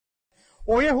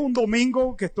Hoy es un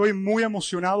domingo que estoy muy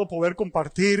emocionado poder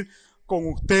compartir con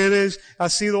ustedes. Ha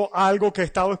sido algo que he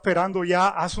estado esperando ya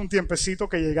hace un tiempecito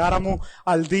que llegáramos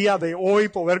al día de hoy,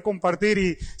 poder compartir.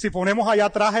 Y si ponemos allá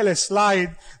atrás el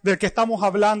slide del que estamos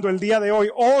hablando el día de hoy,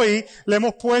 hoy le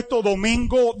hemos puesto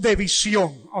Domingo de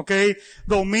Visión, ¿ok?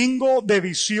 Domingo de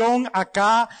Visión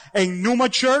acá en Numa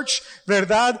Church,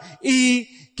 ¿verdad?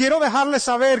 Y quiero dejarles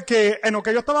saber que en lo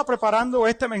que yo estaba preparando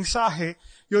este mensaje,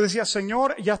 yo decía,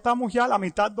 Señor, ya estamos ya a la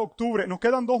mitad de octubre. Nos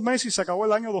quedan 2 meses y se acabó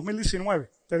el año 2019.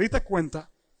 ¿Te diste cuenta?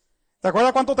 ¿Te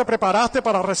acuerdas cuánto te preparaste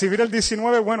para recibir el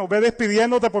 19? Bueno, ve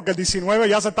despidiéndote porque el 19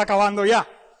 ya se está acabando ya.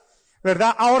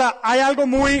 ¿Verdad? Ahora, hay algo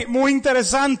muy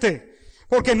interesante.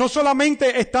 Porque no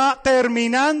solamente está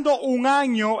terminando un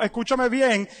año, escúchame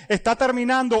bien, está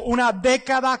terminando una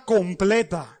década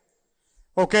completa.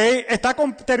 ¿Ok? Está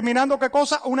terminando, ¿qué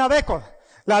cosa? Una década.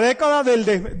 La década del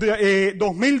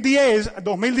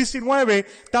 2010-2019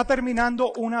 está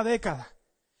terminando una década.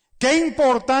 Qué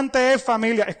importante es,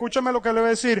 familia, escúchame lo que le voy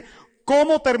a decir,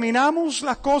 cómo terminamos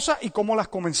las cosas y cómo las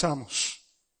comenzamos.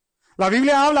 La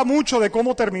Biblia habla mucho de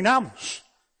cómo terminamos.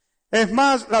 Es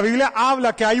más, la Biblia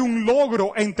habla que hay un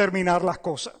logro en terminar las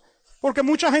cosas. Porque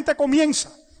mucha gente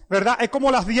comienza, ¿verdad? Es como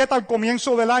las dietas al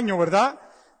comienzo del año, ¿verdad?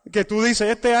 Que tú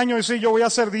dices, este año sí, yo voy a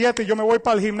hacer dieta y yo me voy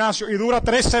para el gimnasio y dura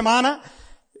 3 semanas.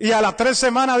 Y a las 3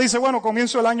 semanas dice, bueno,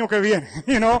 comienzo el año que viene,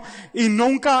 y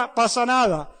nunca pasa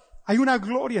nada. Hay una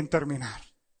gloria en terminar.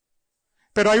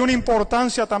 Pero hay una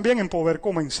importancia también en poder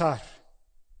comenzar.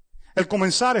 El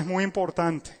comenzar es muy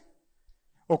importante.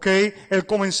 ¿Ok? El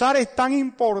comenzar es tan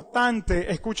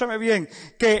importante, escúchame bien,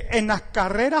 que en las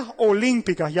carreras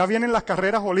olímpicas, ya vienen las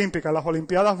carreras olímpicas, las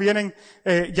olimpiadas vienen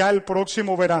ya el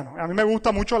próximo verano. A mí me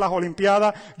gustan mucho las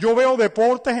olimpiadas. Yo veo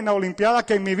deportes en las olimpiadas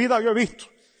que en mi vida yo he visto.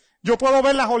 Yo puedo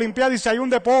ver las olimpiadas y si hay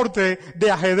un deporte de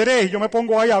ajedrez, yo me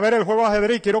pongo ahí a ver el juego de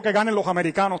ajedrez y quiero que ganen los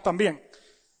americanos también.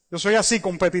 Yo soy así,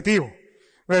 competitivo,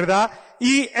 ¿verdad?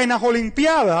 Y en las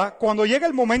olimpiadas, cuando llega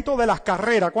el momento de las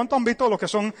carreras, ¿cuántos han visto lo que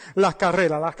son las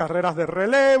carreras? Las carreras de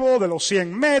relevo, de los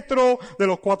 100 metros, de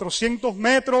los 400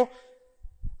 metros.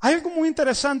 Hay algo muy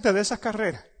interesante de esas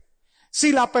carreras.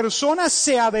 Si la persona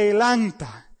se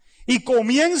adelanta y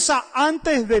comienza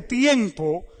antes de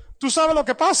tiempo, ¿tú sabes lo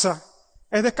que pasa?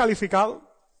 Es descalificado.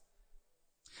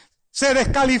 Se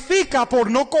descalifica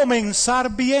por no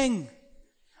comenzar bien.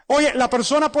 Oye, la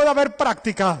persona puede haber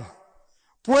practicado,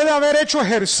 puede haber hecho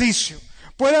ejercicio,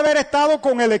 puede haber estado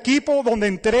con el equipo donde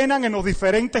entrenan en los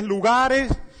diferentes lugares,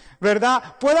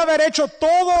 ¿verdad? Puede haber hecho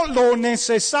todo lo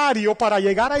necesario para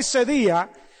llegar a ese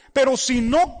día, pero si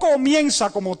no comienza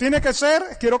como tiene que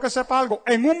ser, quiero que sepa algo,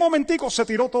 en un momentico se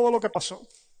tiró todo lo que pasó.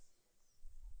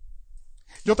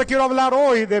 Yo te quiero hablar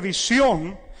hoy de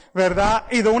visión, ¿verdad?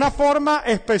 Y de una forma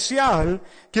especial,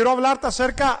 quiero hablarte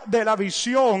acerca de la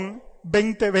visión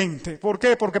 2020. ¿Por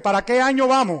qué? Porque ¿para qué año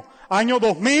vamos? Año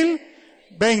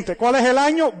 2020. ¿Cuál es el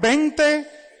año?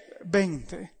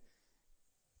 2020.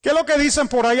 ¿Qué es lo que dicen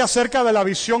por ahí acerca de la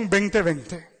visión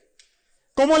 2020?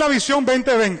 ¿Cómo es la visión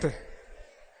 2020?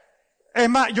 Es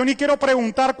más, yo ni quiero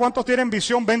preguntar cuántos tienen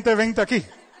visión 2020 aquí.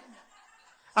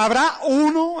 ¿Habrá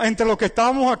uno entre los que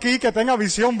estamos aquí que tenga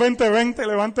visión 2020?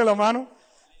 Levante la mano.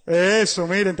 Eso,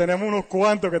 miren, tenemos unos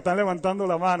cuantos que están levantando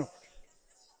la mano.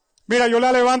 Mira, yo la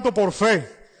levanto por fe.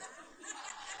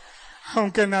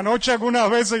 Aunque en la noche algunas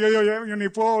veces yo ni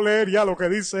puedo leer ya lo que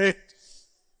dice esto.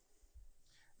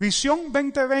 Visión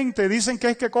 2020, dicen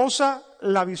que es ¿qué cosa?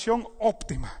 La visión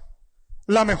óptima.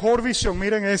 La mejor visión.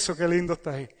 Miren eso, qué lindo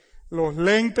está ahí. Los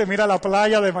lentes, mira la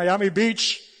playa de Miami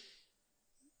Beach.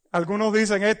 Algunos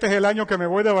dicen, este es el año que me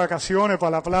voy de vacaciones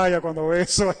para la playa cuando veo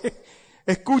eso.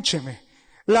 Escúcheme,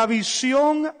 la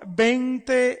visión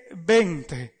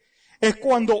 2020 es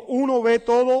cuando uno ve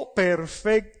todo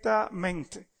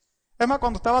perfectamente. Es más,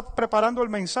 cuando estaba preparando el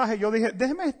mensaje, yo dije,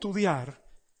 déjeme estudiar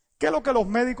qué es lo que los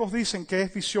médicos dicen que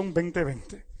es visión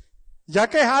 2020. Ya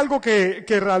que es algo que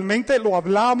realmente lo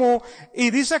hablamos,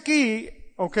 y dice aquí,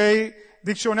 ok,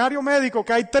 diccionario médico,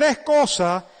 que hay 3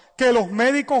 cosas que los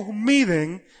médicos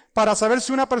miden para saber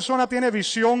si una persona tiene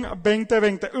visión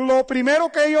 2020. Lo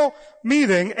primero que ellos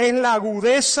miden es la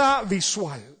agudeza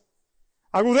visual.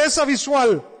 Agudeza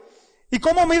visual. ¿Y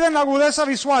cómo miden la agudeza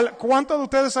visual? ¿Cuántos de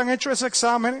ustedes han hecho ese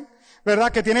examen?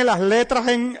 ¿Verdad? Que tiene las letras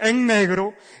en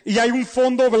negro y hay un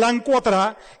fondo blanco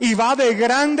atrás y va de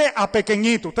grande a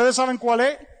pequeñito. ¿Ustedes saben cuál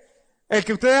es? El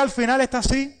que ustedes al final está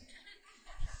así.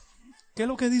 ¿Qué es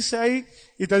lo que dice ahí?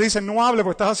 Y te dicen, no hable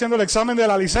porque estás haciendo el examen de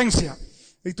la licencia.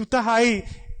 Y tú estás ahí.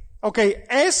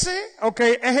 Ese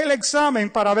es el examen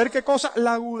para ver qué cosa,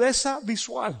 la agudeza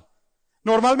visual.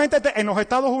 Normalmente en los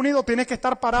Estados Unidos tienes que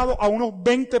estar parado a unos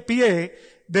 20 pies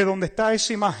de donde está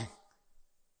esa imagen.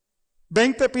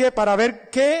 20 pies para ver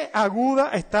qué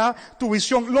aguda está tu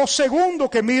visión. Lo segundo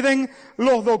que miden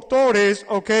los doctores,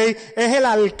 ok, es el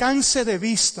alcance de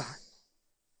vista.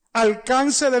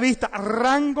 Alcance de vista,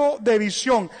 rango de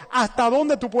visión. ¿Hasta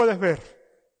dónde tú puedes ver?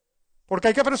 Porque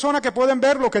hay que personas que pueden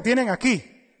ver lo que tienen aquí.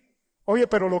 Oye,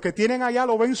 pero lo que tienen allá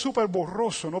lo ven súper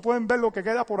borroso. No pueden ver lo que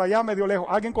queda por allá medio lejos.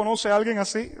 ¿Alguien conoce a alguien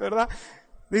así, verdad?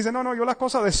 Dice, no, yo las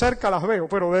cosas de cerca las veo,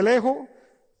 pero de lejos.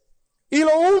 Y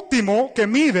lo último que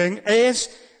miden es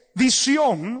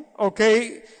visión, ¿ok?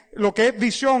 Lo que es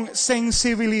visión,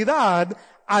 sensibilidad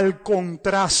al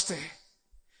contraste.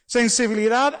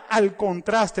 Sensibilidad al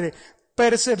contraste.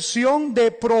 Percepción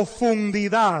de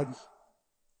profundidad.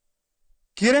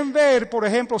 Quieren ver, por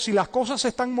ejemplo, si las cosas se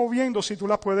están moviendo, si tú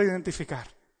las puedes identificar.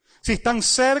 Si están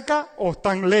cerca o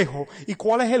están lejos. Y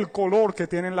cuál es el color que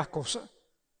tienen las cosas.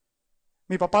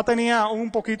 Mi papá tenía un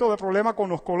poquito de problema con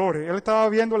los colores. Él estaba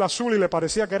viendo el azul y le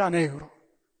parecía que era negro.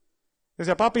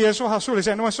 Decía, papi, eso es azul. Y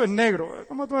decía, no, eso es negro.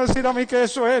 ¿Cómo tú vas a decir a mí que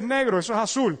eso es negro? Eso es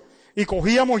azul. Y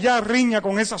cogíamos ya riña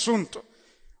con ese asunto.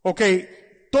 Ok,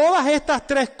 todas estas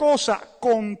tres cosas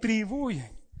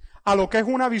contribuyen a lo que es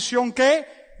una visión que,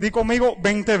 di conmigo,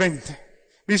 2020.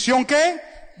 ¿Visión qué?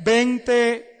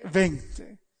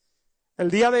 2020. El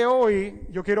día de hoy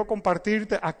yo quiero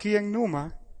compartirte aquí en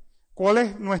Numa cuál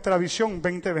es nuestra visión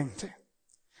 2020.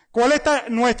 ¿Cuál es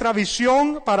nuestra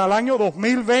visión para el año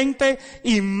 2020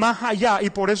 y más allá? Y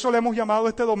por eso le hemos llamado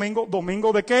este domingo,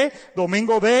 ¿domingo de qué?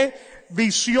 Domingo de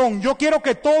visión. Yo quiero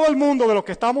que todo el mundo de los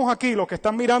que estamos aquí, los que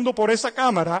están mirando por esa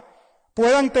cámara,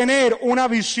 puedan tener una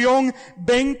visión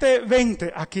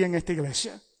 2020 aquí en esta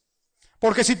iglesia.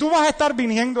 Porque si tú vas a estar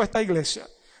viniendo a esta iglesia,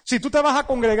 si tú te vas a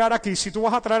congregar aquí, si tú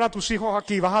vas a traer a tus hijos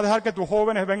aquí, vas a dejar que tus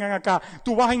jóvenes vengan acá,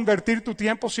 tú vas a invertir tu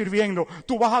tiempo sirviendo,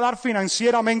 tú vas a dar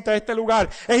financieramente a este lugar,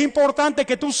 es importante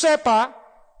que tú sepas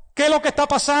qué es lo que está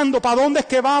pasando, para dónde es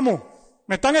que vamos.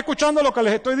 ¿Me están escuchando lo que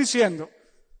les estoy diciendo?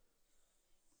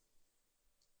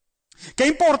 Qué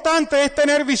importante es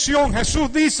tener visión.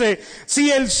 Jesús dice,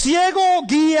 si el ciego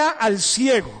guía al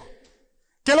ciego,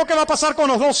 ¿qué es lo que va a pasar con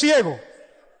los dos ciegos?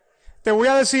 Te voy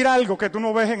a decir algo que tú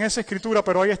no ves en esa escritura,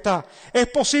 pero ahí está. Es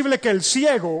posible que el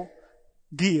ciego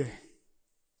guíe.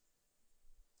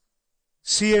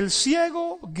 Si el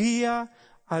ciego guía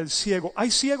al ciego, ¿hay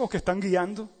ciegos que están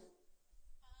guiando?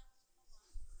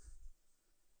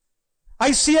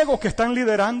 ¿Hay ciegos que están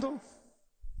liderando?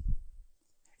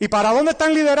 ¿Y para dónde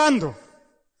están liderando?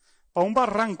 Para un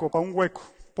barranco, para un hueco,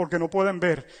 porque no pueden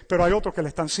ver, pero hay otros que le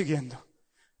están siguiendo.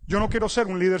 Yo no quiero ser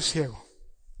un líder ciego.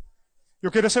 Yo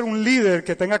quiero ser un líder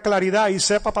que tenga claridad y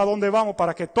sepa para dónde vamos,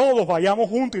 para que todos vayamos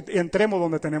juntos y entremos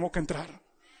donde tenemos que entrar.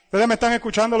 Ustedes me están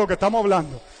escuchando lo que estamos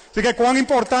hablando. Así que cuán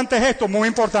importante es esto, muy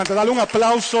importante. Dale un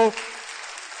aplauso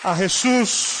a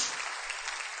Jesús.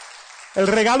 El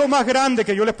regalo más grande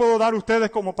que yo les puedo dar a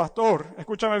ustedes como pastor,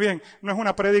 escúchame bien, no es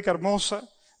una prédica hermosa,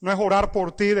 no es orar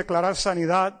por ti, declarar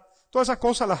sanidad. Todas esas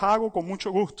cosas las hago con mucho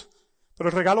gusto. Pero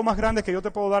el regalo más grande que yo te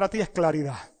puedo dar a ti es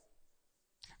claridad.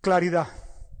 Claridad.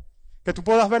 Que tú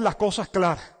puedas ver las cosas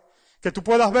claras. Que tú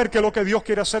puedas ver qué es lo que Dios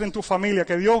quiere hacer en tu familia.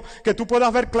 Que tú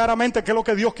puedas ver claramente qué es lo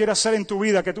que Dios quiere hacer en tu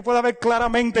vida. Que tú puedas ver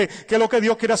claramente qué es lo que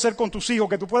Dios quiere hacer con tus hijos.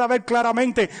 Que tú puedas ver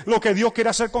claramente lo que Dios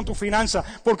quiere hacer con tus finanzas.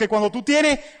 Porque cuando tú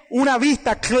tienes una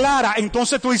vista clara,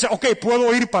 entonces tú dices, ok,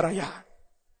 puedo ir para allá.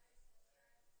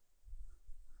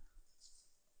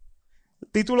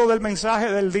 El título del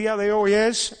mensaje del día de hoy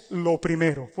es Lo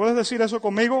primero. ¿Puedes decir eso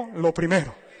conmigo? Lo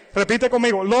primero. Repite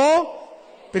conmigo, lo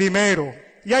primero.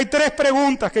 Y hay tres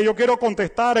preguntas que yo quiero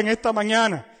contestar en esta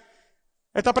mañana.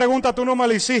 Esta pregunta tú no me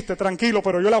la hiciste, tranquilo,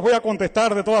 pero yo las voy a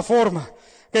contestar de todas formas.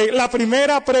 La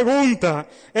primera pregunta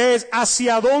es,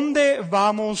 ¿hacia dónde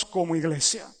vamos como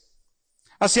iglesia?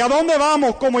 ¿Hacia dónde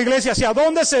vamos como iglesia? ¿Hacia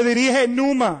dónde se dirige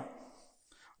Numa?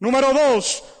 Número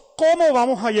dos, ¿cómo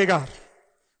vamos a llegar?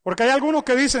 Porque hay algunos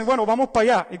que dicen, bueno, vamos para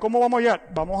allá. ¿Y cómo vamos a llegar?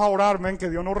 Vamos a orar, ven, que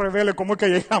Dios nos revele cómo es que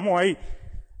llegamos ahí.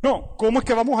 No, ¿cómo es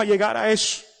que vamos a llegar a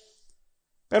eso?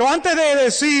 Pero antes de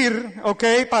decir, ok,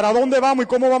 para dónde vamos y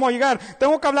cómo vamos a llegar,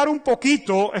 tengo que hablar un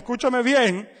poquito, escúchame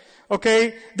bien, ok,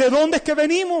 de dónde es que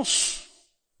venimos.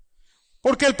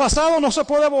 Porque el pasado no se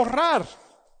puede borrar.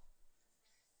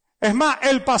 Es más,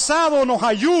 el pasado nos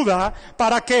ayuda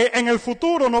para que en el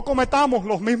futuro no cometamos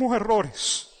los mismos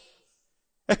errores.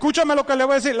 Escúchame lo que le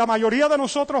voy a decir, la mayoría de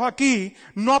nosotros aquí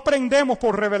no aprendemos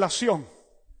por revelación.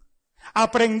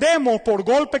 Aprendemos por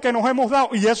golpes que nos hemos dado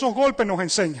y esos golpes nos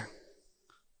enseñan.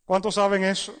 ¿Cuántos saben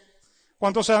eso?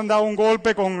 ¿Cuántos se han dado un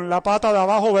golpe con la pata de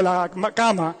abajo de la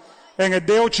cama, en el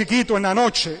dedo chiquito en la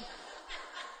noche?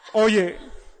 Oye,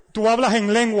 tú hablas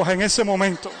en lenguas en ese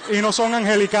momento y no son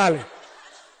angelicales.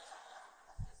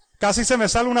 Casi se me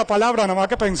sale una palabra nada más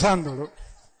que pensándolo.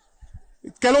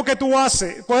 ¿Qué es lo que tú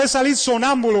haces? Puedes salir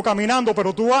sonámbulo caminando,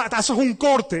 pero tú haces un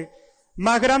corte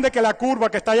más grande que la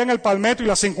curva que está allá en el Palmetto y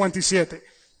la 57.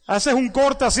 Haces un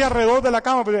corte así alrededor de la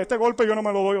cama, pero este golpe yo no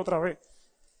me lo doy otra vez.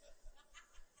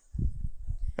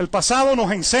 El pasado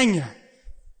nos enseña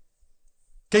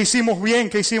qué hicimos bien,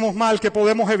 qué hicimos mal, qué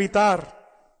podemos evitar.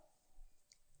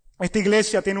 Esta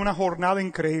iglesia tiene una jornada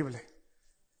increíble.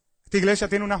 Esta iglesia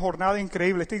tiene una jornada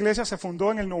increíble. Esta iglesia se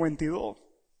fundó en el 92.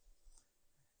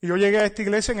 Y yo llegué a esta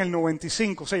iglesia en el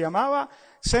 95. Se llamaba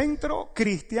Centro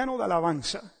Cristiano de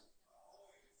Alabanza.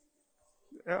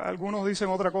 Algunos dicen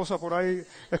otra cosa por ahí.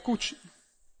 Escuche.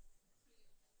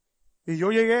 Y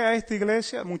yo llegué a esta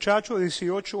iglesia, muchacho de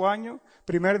 18 años.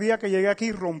 Primer día que llegué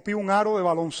aquí, rompí un aro de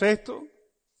baloncesto.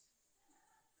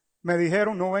 Me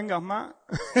dijeron, no vengas más,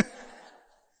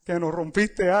 que nos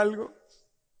rompiste algo.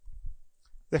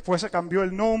 Después se cambió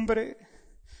el nombre.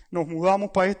 Nos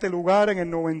mudamos para este lugar en el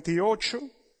 98.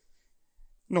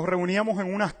 Nos reuníamos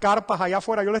en unas carpas allá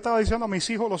afuera. Yo le estaba diciendo a mis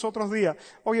hijos los otros días,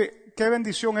 oye, qué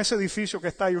bendición ese edificio que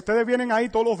está ahí. Ustedes vienen ahí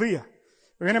todos los días.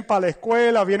 Vienen para la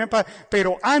escuela,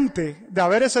 pero antes de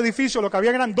haber ese edificio, lo que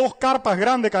había eran 2 carpas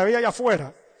grandes que había allá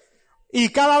afuera. Y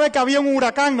cada vez que había un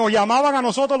huracán, nos llamaban a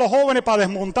nosotros los jóvenes para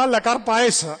desmontar la carpa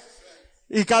esa.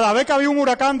 Y cada vez que había un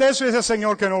huracán de eso, dice,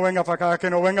 Señor, que no venga para acá, que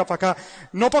no venga para acá.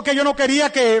 No porque yo no quería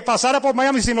que pasara por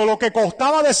Miami, sino lo que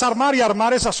costaba desarmar y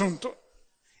armar ese asunto.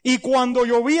 Y cuando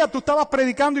llovía, tú estabas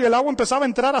predicando y el agua empezaba a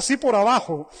entrar así por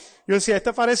abajo. Yo decía,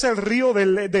 este parece el río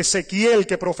de Ezequiel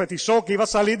que profetizó que iba a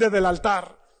salir desde el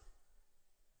altar.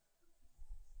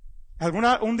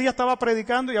 Un día estaba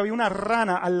predicando y había una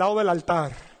rana al lado del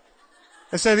altar.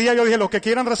 Ese día yo dije, los que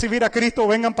quieran recibir a Cristo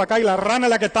vengan para acá, y la rana es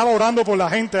la que estaba orando por la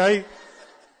gente ahí.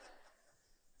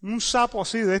 Un sapo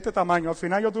así de este tamaño. Al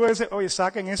final yo tuve que decir, oye,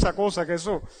 saquen esa cosa, que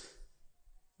eso.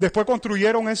 Después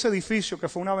construyeron ese edificio que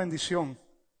fue una bendición.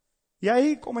 Y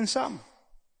ahí comenzamos.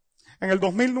 En el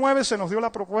 2009 se nos dio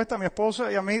la propuesta a mi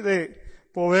esposa y a mí de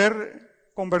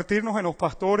poder convertirnos en los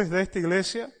pastores de esta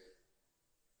iglesia.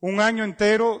 Un año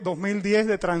entero, 2010,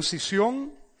 de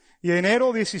transición. Y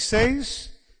enero 16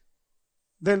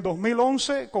 del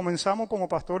 2011 comenzamos como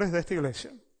pastores de esta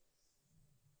iglesia.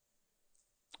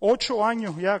 8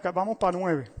 años ya, vamos para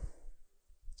 9.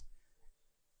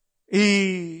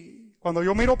 Y cuando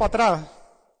yo miro para atrás,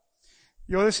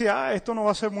 yo decía, esto no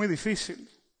va a ser muy difícil.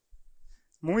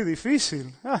 Muy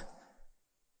difícil.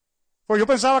 Pues yo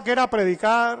pensaba que era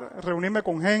predicar, reunirme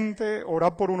con gente,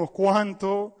 orar por unos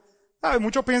cuantos.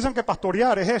 Muchos piensan que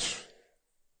pastorear es eso.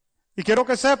 Y quiero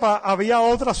que sepa, había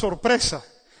otra sorpresa.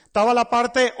 Estaba la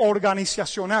parte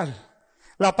organizacional.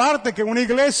 La parte que una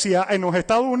iglesia en los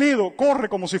Estados Unidos corre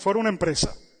como si fuera una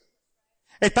empresa.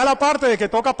 Está la parte de que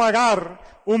toca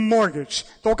pagar un mortgage,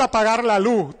 toca pagar la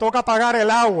luz, toca pagar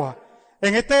el agua.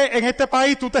 En este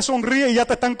país tú te sonríes y ya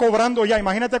te están cobrando ya.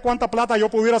 Imagínate cuánta plata yo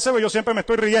pudiera hacer, yo siempre me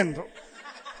estoy riendo.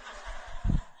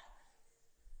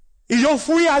 Y yo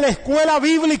fui a la escuela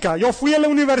bíblica, yo fui a la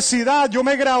universidad, yo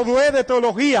me gradué de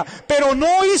teología, pero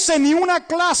no hice ni una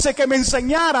clase que me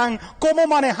enseñaran cómo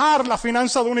manejar la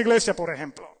finanza de una iglesia, por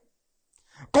ejemplo.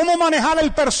 Cómo manejar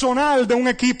el personal de un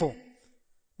equipo.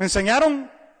 Me enseñaron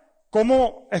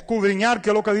cómo escudriñar,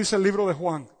 qué es lo que dice el libro de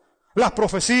Juan. Las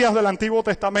profecías del Antiguo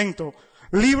Testamento,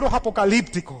 libros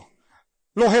apocalípticos,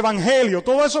 los evangelios,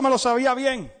 todo eso me lo sabía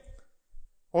bien.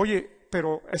 Oye,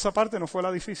 pero esa parte no fue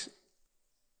la difícil.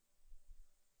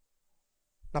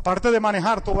 La parte de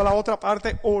manejar toda la otra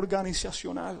parte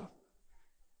organizacional.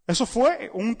 Eso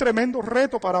fue un tremendo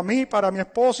reto para mí, para mi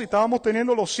esposa, y estábamos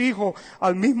teniendo los hijos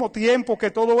al mismo tiempo que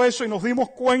todo eso, y nos dimos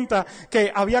cuenta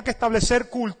que había que establecer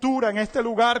cultura en este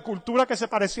lugar, cultura que se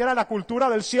pareciera a la cultura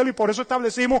del cielo, y por eso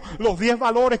establecimos los 10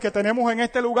 valores que tenemos en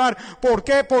este lugar. ¿Por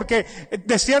qué? Porque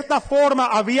de cierta forma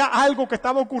había algo que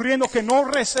estaba ocurriendo que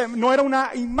no era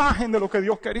una imagen de lo que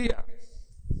Dios quería.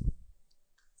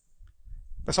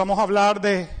 Empezamos a hablar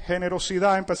de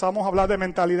generosidad, empezamos a hablar de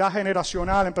mentalidad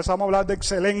generacional, empezamos a hablar de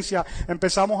excelencia,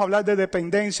 empezamos a hablar de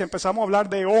dependencia, empezamos a hablar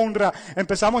de honra,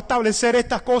 empezamos a establecer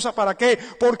estas cosas. ¿Para qué?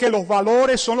 Porque los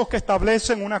valores son los que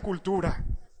establecen una cultura.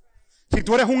 Si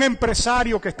tú eres un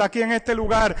empresario que está aquí en este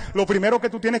lugar, lo primero que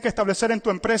tú tienes que establecer en tu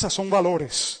empresa son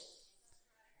valores.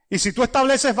 Y si tú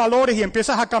estableces valores y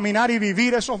empiezas a caminar y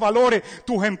vivir esos valores,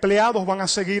 tus empleados van a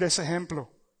seguir ese ejemplo.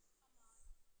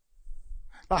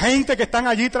 La gente que están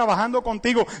allí trabajando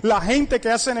contigo, la gente que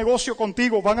hace negocio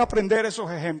contigo, van a aprender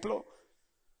esos ejemplos.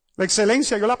 La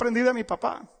excelencia yo la aprendí de mi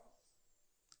papá.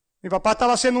 Mi papá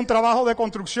estaba haciendo un trabajo de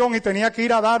construcción y tenía que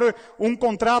ir a dar un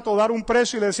contrato, dar un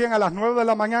precio, y le decían a las 9 de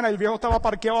la mañana, el viejo estaba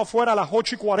parqueado afuera a las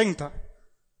 8:40.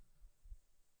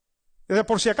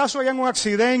 Por si acaso hay un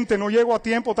accidente, no llego a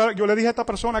tiempo, yo le dije a esta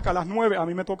persona que a las 9 a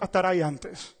mí me toca estar ahí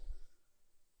antes.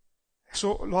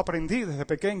 Eso lo aprendí desde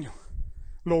pequeño.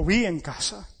 Lo vi en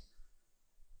casa.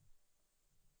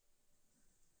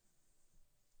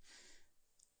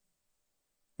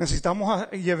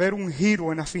 Necesitamos llevar un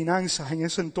giro en las finanzas en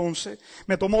ese entonces.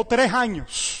 Me tomó 3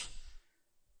 años.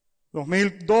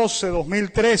 2012,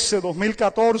 2013,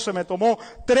 2014, me tomó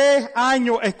 3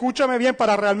 años, escúchame bien,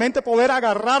 para realmente poder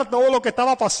agarrar todo lo que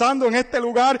estaba pasando en este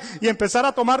lugar y empezar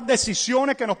a tomar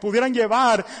decisiones que nos pudieran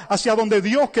llevar hacia donde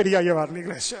Dios quería llevar la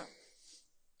iglesia.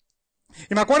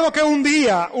 Y me acuerdo que un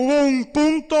día hubo un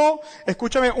punto,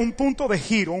 escúchame, un punto de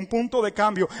giro, un punto de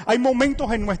cambio. Hay momentos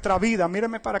en nuestra vida,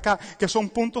 mírenme para acá, que son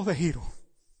puntos de giro.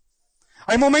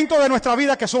 Hay momentos de nuestra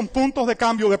vida que son puntos de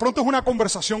cambio. De pronto es una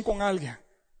conversación con alguien.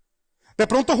 De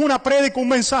pronto es una prédica, un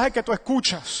mensaje que tú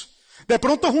escuchas. De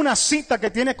pronto es una cita que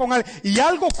tienes con alguien. Y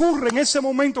algo ocurre en ese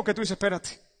momento que tú dices,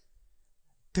 espérate,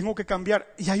 tengo que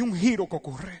cambiar. Y hay un giro que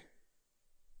ocurre.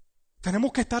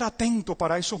 Tenemos que estar atentos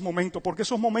para esos momentos, porque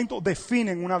esos momentos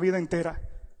definen una vida entera.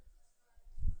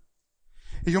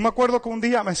 Y yo me acuerdo que un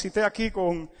día me cité aquí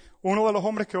con uno de los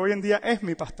hombres que hoy en día es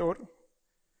mi pastor.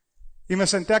 Y me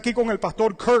senté aquí con el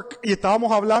pastor Kirk y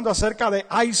estábamos hablando acerca de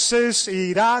ISIS e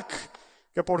Irak,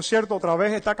 que por cierto otra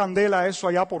vez está candela eso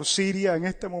allá por Siria en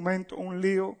este momento, un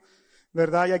lío,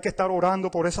 ¿verdad? Y hay que estar orando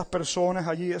por esas personas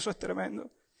allí, eso es tremendo.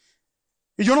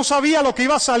 Y yo no sabía lo que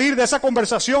iba a salir de esa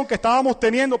conversación que estábamos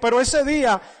teniendo, pero ese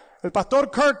día el pastor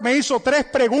Kirk me hizo 3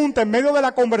 preguntas en medio de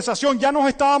la conversación, ya nos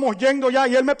estábamos yendo ya,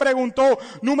 y él me preguntó,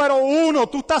 número 1,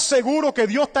 ¿tú estás seguro que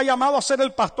Dios te ha llamado a ser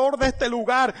el pastor de este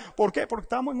lugar? ¿Por qué? Porque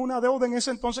estábamos en una deuda en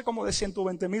ese entonces como de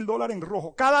 $120,000 en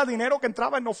rojo. Cada dinero que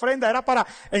entraba en ofrenda era para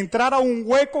entrar a un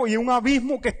hueco y un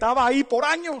abismo que estaba ahí por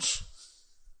años.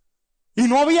 Y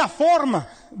no había forma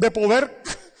de poder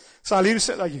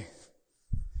salirse de allí.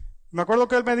 Me acuerdo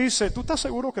que él me dice, ¿tú estás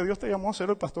seguro que Dios te llamó a ser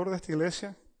el pastor de esta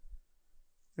iglesia?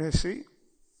 Le dije, sí.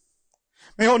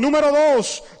 Me dijo, número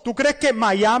 2, ¿tú crees que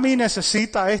Miami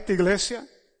necesita a esta iglesia?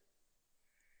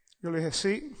 Yo le dije,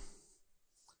 sí.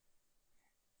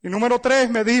 Y número 3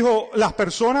 me dijo, las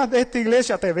personas de esta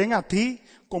iglesia te ven a ti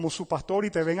como su pastor y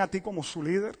te ven a ti como su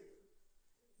líder.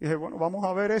 Y dije, bueno, vamos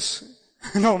a ver eso.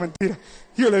 No, mentira.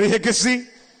 Yo le dije que sí.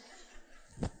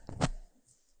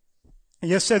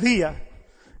 Y ese día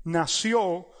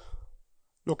nació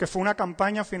lo que fue una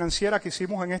campaña financiera que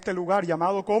hicimos en este lugar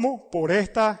llamado ¿cómo? Por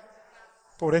esta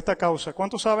causa.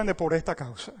 ¿Cuántos saben de por esta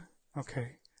causa?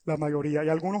 Okay, la mayoría, y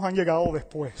algunos han llegado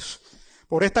después.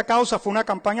 Por esta causa fue una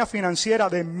campaña financiera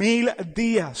de 1000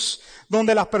 días,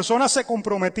 donde las personas se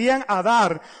comprometían a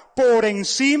dar por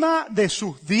encima de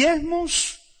sus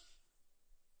diezmos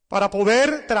para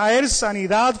poder traer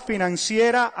sanidad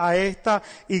financiera a esta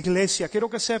iglesia. Quiero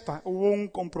que sepa, hubo un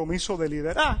compromiso de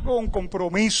liderazgo, un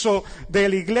compromiso de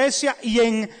la iglesia, y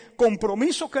en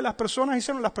compromiso que las personas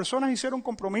hicieron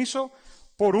compromiso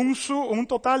por un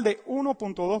total de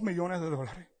 $1.2 millones.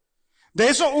 De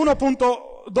esos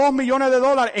 $1.2 millones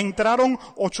entraron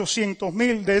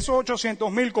 800,000. De esos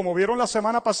 800,000, como vieron la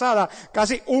semana pasada,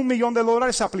 casi $1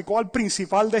 millón se aplicó al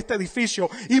principal de este edificio.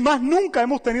 Y más nunca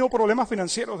hemos tenido problemas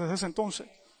financieros desde ese entonces.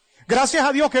 Gracias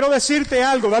a Dios, quiero decirte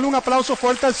algo. Dale un aplauso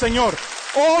fuerte al Señor.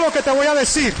 Ojo lo que te voy a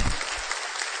decir.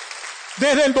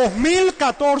 Desde el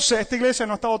 2014, esta iglesia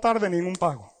no ha estado tarde en ningún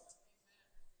pago.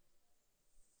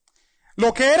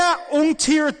 Lo que era un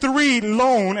Tier 3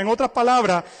 loan, en otras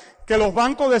palabras, que los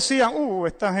bancos decían,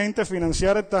 esta gente,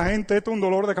 financiar a esta gente, esto es un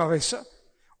dolor de cabeza.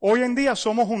 Hoy en día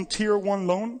somos un Tier 1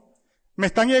 loan. Me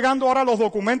están llegando ahora los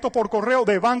documentos por correo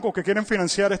de bancos que quieren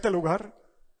financiar este lugar.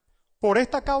 Por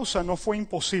esta causa no fue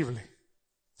imposible,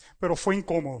 pero fue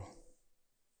incómodo.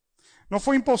 No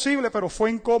fue imposible, pero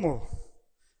fue incómodo.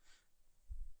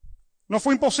 No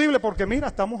fue imposible porque mira,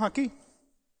 estamos aquí.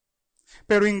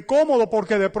 Pero incómodo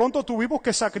porque de pronto tuvimos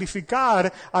que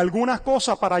sacrificar algunas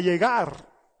cosas para llegar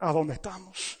a donde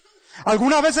estamos.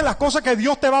 Algunas veces las cosas que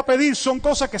Dios te va a pedir son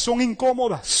cosas que son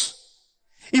incómodas.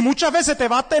 Y muchas veces te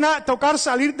va a tocar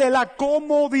salir de la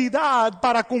comodidad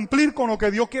para cumplir con lo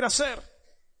que Dios quiere hacer.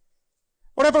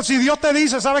 Por ejemplo, si Dios te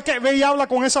dice, ¿sabes qué? Ve y habla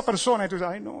con esa persona. Y tú dices,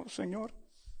 ay no, Señor,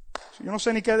 yo no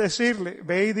sé ni qué decirle.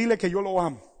 Ve y dile que yo lo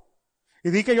amo. Y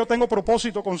di que yo tengo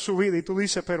propósito con su vida. Y tú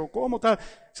dices, pero ¿cómo tal?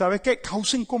 ¿Sabes qué?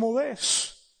 Causa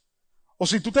incomodez. O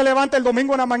si tú te levantas el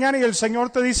domingo en la mañana y el Señor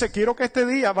te dice, quiero que este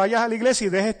día vayas a la iglesia y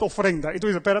dejes esta ofrenda. Y tú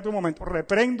dices, espérate un momento,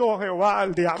 reprendo a Jehová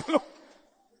al diablo.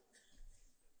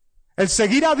 El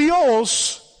seguir a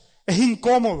Dios es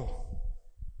incómodo.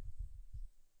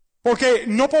 Porque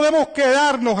no podemos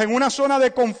quedarnos en una zona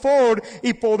de confort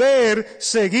y poder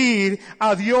seguir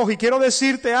a Dios. Y quiero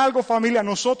decirte algo, familia,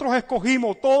 nosotros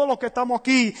escogimos, todos los que estamos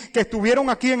aquí, que estuvieron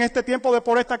aquí en este tiempo de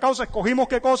por esta causa, escogimos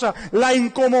 ¿qué cosa? La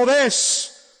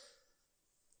incomodez.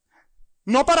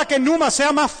 No para que Numa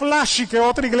sea más flashy que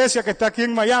otra iglesia que está aquí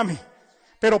en Miami,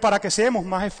 pero para que seamos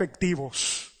más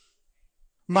efectivos.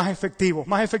 Más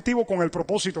efectivos con el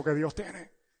propósito que Dios tiene.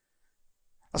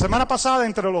 La semana pasada,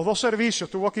 entre los dos servicios,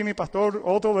 estuvo aquí mi pastor,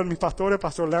 otro de mis pastores,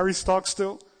 pastor Larry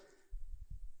Stockstill.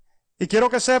 Y quiero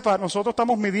que sepa, nosotros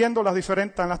estamos midiendo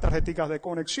las tarjeticas de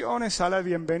conexiones, sala de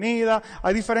bienvenida,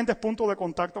 hay diferentes puntos de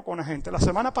contacto con la gente. La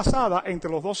semana pasada,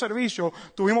 entre los dos servicios,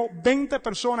 tuvimos 20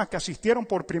 personas que asistieron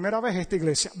por primera vez a esta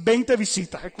iglesia. 20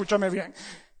 visitas, escúchame bien.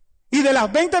 Y de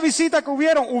las 20 visitas que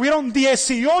hubieron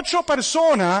 18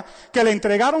 personas que le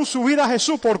entregaron su vida a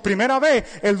Jesús por primera vez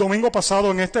el domingo pasado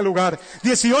en este lugar.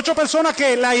 18 personas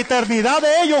que la eternidad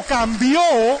de ellos cambió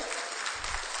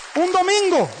un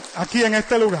domingo aquí en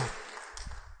este lugar.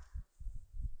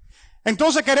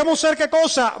 Entonces queremos ser ¿qué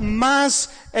cosa? Más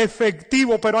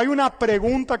efectivo, pero hay una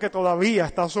pregunta que todavía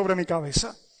está sobre mi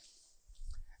cabeza.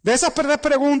 De esas tres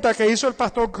preguntas que hizo el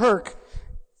pastor Kirk,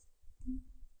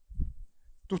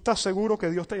 ¿tú estás seguro que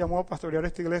Dios te llamó a pastorear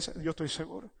esta iglesia? Yo estoy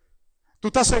seguro. ¿Tú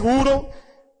estás seguro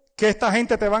que esta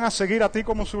gente te van a seguir a ti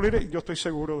como su líder? Yo estoy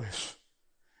seguro de eso.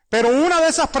 Pero una de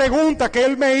esas preguntas que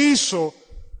él me hizo,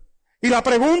 y la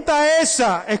pregunta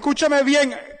esa, escúchame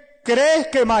bien, ¿crees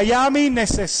que Miami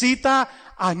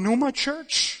necesita a Numa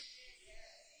Church?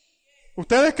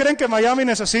 ¿Ustedes creen que Miami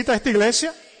necesita esta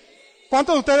iglesia?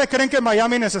 ¿Cuántos de ustedes creen que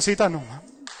Miami necesita a Numa?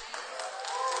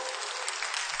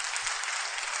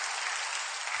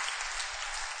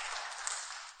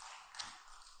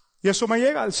 Y eso me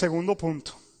llega al segundo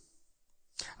punto.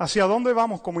 ¿Hacia dónde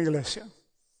vamos como iglesia?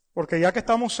 Porque ya que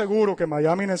estamos seguros que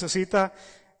Miami necesita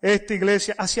esta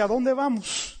iglesia, ¿hacia dónde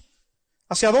vamos?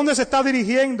 ¿Hacia dónde se está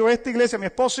dirigiendo esta iglesia? Mi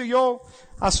esposo y yo,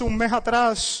 hace un mes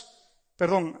atrás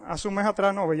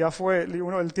no, ya fue,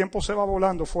 el tiempo se va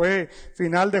volando, fue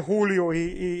final de julio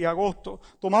y agosto.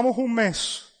 Tomamos un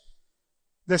mes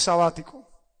de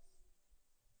sabático.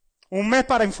 Un mes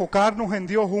para enfocarnos en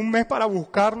Dios, un mes para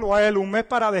buscarlo a Él, un mes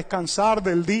para descansar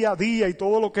del día a día y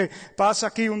todo lo que pasa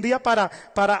aquí, un día para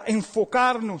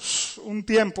enfocarnos, un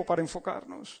tiempo para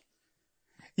enfocarnos.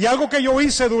 Y algo que yo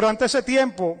hice durante ese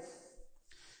tiempo,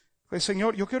 pues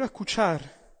Señor, yo quiero escuchar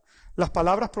las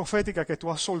palabras proféticas que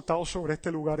tú has soltado sobre este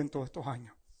lugar en todos estos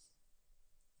años.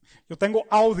 Yo tengo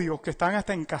audios que están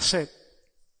hasta en cassette.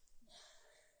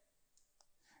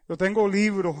 Yo tengo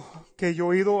libros que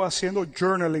yo he ido haciendo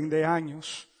journaling de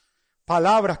años,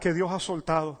 palabras que Dios ha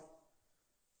soltado,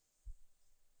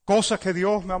 cosas que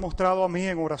Dios me ha mostrado a mí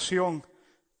en oración,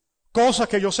 cosas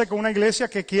que yo sé que una iglesia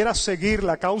que quiera seguir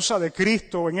la causa de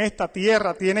Cristo en esta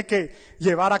tierra tiene que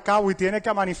llevar a cabo y tiene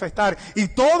que manifestar. Y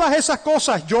todas esas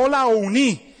cosas yo las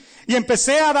uní y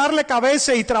empecé a darle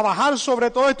cabeza y trabajar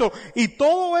sobre todo esto. Y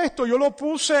todo esto yo lo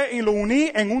puse y lo uní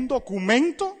en un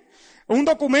documento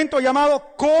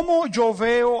llamado ¿Cómo yo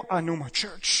veo a Numa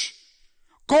Church?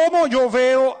 ¿Cómo yo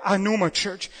veo a Numa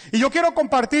Church? Y yo quiero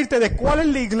compartirte de cuál es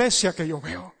la iglesia que yo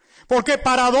veo. Porque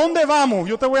 ¿para dónde vamos?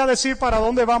 Yo te voy a decir para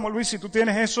dónde vamos, Luis, si tú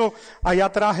tienes eso allá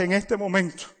atrás en este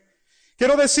momento.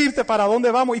 Quiero decirte para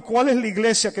dónde vamos y cuál es la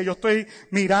iglesia que yo estoy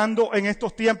mirando en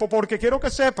estos tiempos. Porque quiero que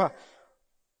sepas,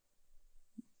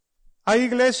 hay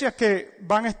iglesias que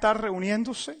van a estar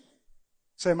reuniéndose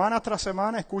semana tras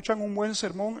semana, escuchan un buen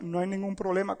sermón, no hay ningún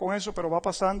problema con eso, pero va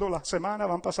pasando las semanas,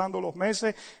 van pasando los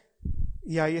meses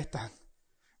y ahí están.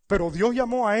 Pero Dios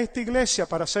llamó a esta iglesia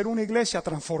para ser una iglesia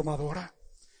transformadora.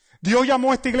 Dios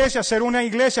llamó a esta iglesia a ser una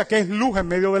iglesia que es luz en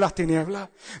medio de las tinieblas.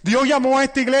 Dios llamó a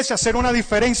esta iglesia a hacer una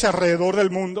diferencia alrededor del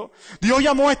mundo. Dios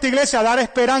llamó a esta iglesia a dar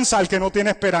esperanza al que no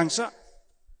tiene esperanza.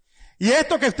 Y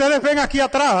esto que ustedes ven aquí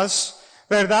atrás,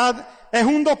 ¿verdad?, es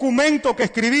un documento que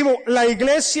escribimos, la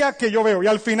iglesia que yo veo. Y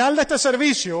al final de este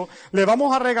servicio le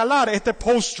vamos a regalar este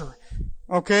póster.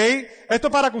 ¿Ok? Esto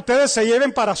para que ustedes se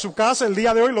lleven para su casa el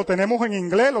día de hoy. Lo tenemos en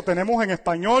inglés, lo tenemos en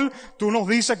español. Tú nos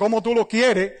dices cómo tú lo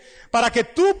quieres. Para que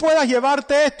tú puedas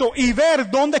llevarte esto y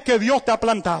ver dónde es que Dios te ha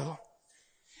plantado.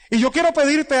 Y yo quiero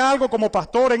pedirte algo como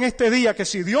pastor en este día, que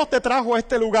si Dios te trajo a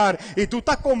este lugar y tú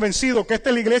estás convencido que esta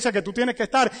es la iglesia que tú tienes que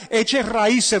estar, eches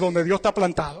raíces donde Dios te ha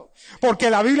plantado. Porque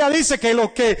la Biblia dice que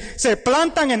los que se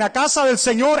plantan en la casa del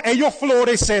Señor, ellos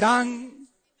florecerán.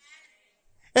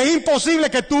 Es imposible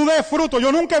que tú des fruto.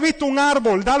 Yo nunca he visto un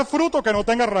árbol dar fruto que no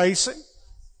tenga raíces.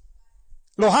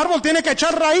 Los árboles tienen que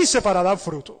echar raíces para dar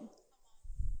fruto.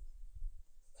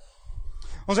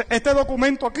 Entonces, este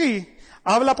documento aquí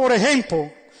habla, por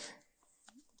ejemplo,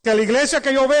 Que la iglesia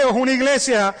que yo veo es una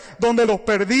iglesia donde los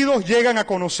perdidos llegan a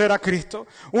conocer a Cristo.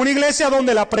 Una iglesia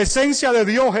donde la presencia de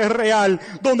Dios es real,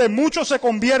 donde muchos se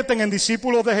convierten en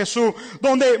discípulos de Jesús,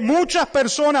 donde muchas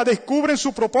personas descubren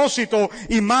su propósito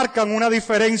y marcan una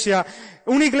diferencia.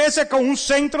 Una iglesia con un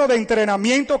centro de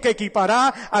entrenamiento que equipará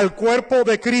al cuerpo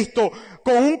de Cristo,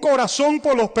 con un corazón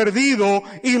por los perdidos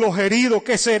y los heridos,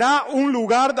 que será un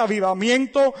lugar de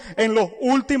avivamiento en los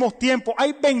últimos tiempos.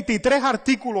 Hay 23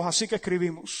 artículos así que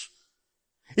escribimos.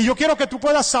 Y yo quiero que tú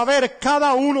puedas saber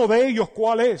cada uno de ellos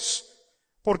cuál es.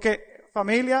 Porque,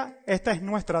 familia, esta es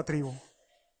nuestra tribu.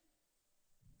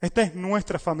 Esta es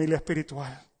nuestra familia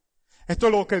espiritual. Esto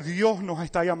es lo que Dios nos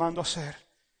está llamando a hacer.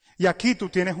 Y aquí tú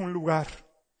tienes un lugar.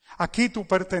 Aquí tú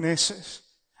perteneces.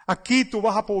 Aquí tú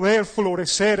vas a poder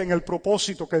florecer en el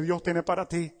propósito que Dios tiene para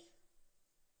ti.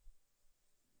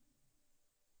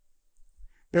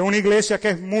 De una iglesia que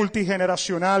es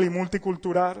multigeneracional y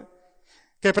multicultural,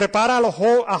 que prepara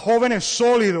a jóvenes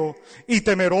sólidos y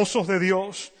temerosos de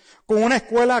Dios, con una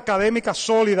escuela académica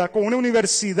sólida, con una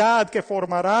universidad que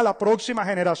formará la próxima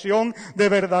generación de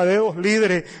verdaderos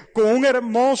líderes, con un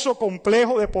hermoso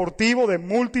complejo deportivo de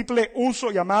múltiple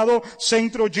uso llamado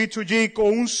Centro G2G, con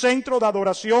un centro de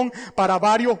adoración para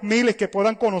varios miles que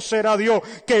puedan conocer a Dios,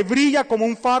 que brilla como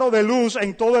un faro de luz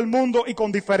en todo el mundo y con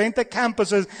diferentes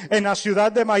campuses en la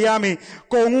ciudad de Miami,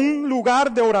 con un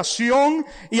lugar de oración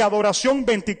y adoración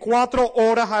 24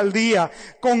 horas al día,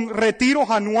 con retiros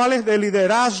anuales de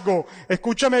liderazgo.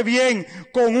 Escúchame bien,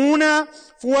 con una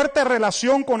fuerte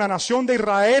relación con la nación de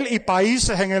Israel y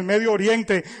países en el Medio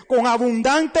Oriente, con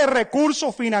abundantes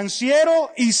recursos financieros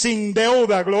y sin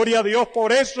deuda, gloria a Dios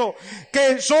por eso,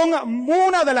 que son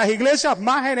una de las iglesias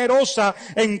más generosas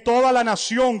en toda la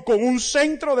nación, con un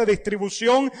centro de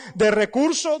distribución de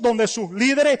recursos donde sus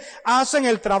líderes hacen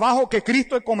el trabajo que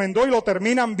Cristo encomendó y lo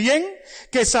terminan bien,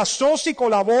 que se asocia y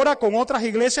colabora con otras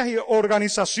iglesias y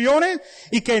organizaciones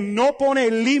y que no pone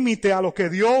límite a lo que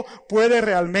Dios puede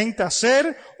realmente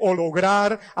hacer o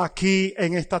lograr aquí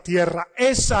en esta tierra.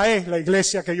 Esa es la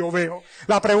iglesia que yo veo.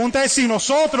 La pregunta es si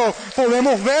nosotros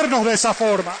podemos vernos de esa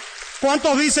forma.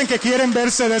 ¿Cuántos dicen que quieren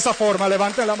verse de esa forma?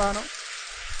 Levanten la mano.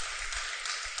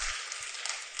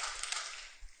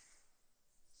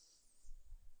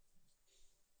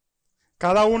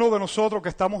 Cada uno de nosotros que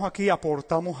estamos aquí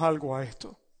aportamos algo a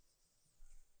esto.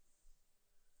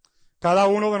 Cada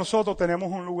uno de nosotros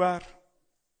tenemos un lugar.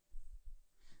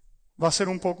 Va a ser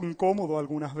un poco incómodo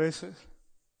algunas veces.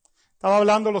 Estaba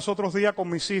hablando los otros días con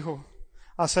mis hijos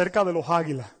acerca de los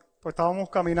águilas. Pues estábamos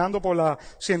caminando por la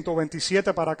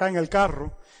 127 para acá en el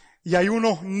carro y hay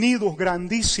unos nidos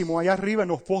grandísimos allá arriba en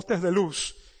los postes de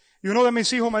luz. Y uno de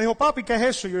mis hijos me dijo, papi, ¿qué es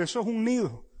eso? Y yo, eso es un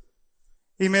nido.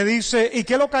 Y me dice, ¿y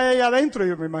qué es lo que hay allá adentro? Y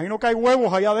yo, me imagino que hay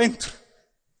huevos allá adentro.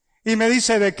 Y me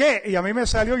dice, ¿de qué? Y a mí me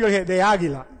salió, yo dije, de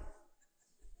águila.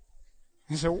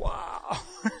 Y dice, wow.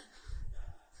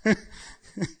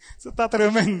 Eso está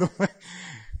tremendo.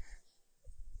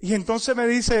 Y entonces me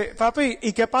dice, papi,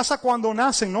 ¿y qué pasa cuando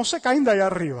nacen? No se caen de allá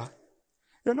arriba.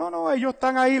 Yo, no, ellos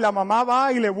están ahí, la mamá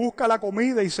va y le busca la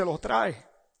comida y se los trae.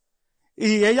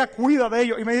 Y ella cuida de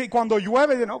ellos. Y me dice, cuando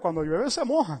llueve, no, cuando llueve se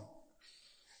mojan.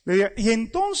 Le dije, y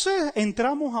entonces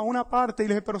entramos a una parte y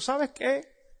le dije, pero ¿sabes qué?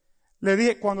 Le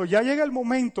dije, cuando ya llega el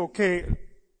momento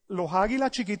que los águilas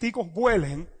chiquiticos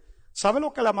vuelen, ¿sabe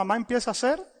lo que la mamá empieza a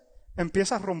hacer?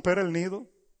 Empieza a romper el nido.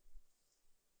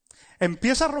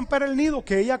 Empieza a romper el nido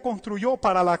que ella construyó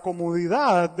para la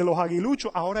comodidad de los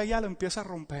aguiluchos. Ahora ella lo empieza a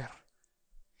romper.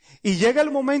 Y llega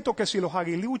el momento que si los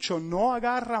aguiluchos no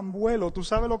agarran vuelo, ¿tú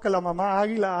sabes lo que la mamá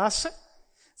águila hace?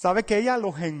 ¿Sabes que ella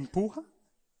los empuja?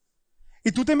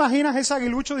 Y tú te imaginas ese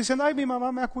aguilucho diciendo, ay, mi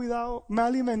mamá me ha cuidado, me ha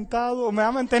alimentado, me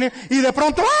ha mantenido. Y de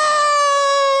pronto, ¡ah!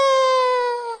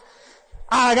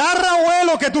 Agarra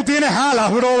vuelo que tú tienes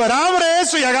alas, brother. Abre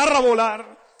eso y agarra a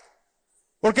volar.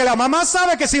 Porque la mamá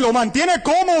sabe que si lo mantiene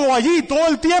cómodo allí todo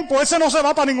el tiempo, ese no se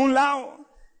va para ningún lado.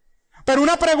 Pero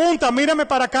una pregunta, mírame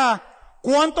para acá.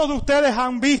 ¿Cuántos de ustedes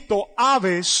han visto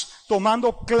aves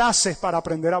tomando clases para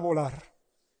aprender a volar?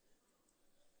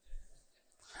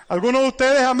 Algunos de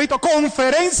ustedes han visto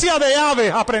conferencia de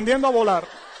aves aprendiendo a volar.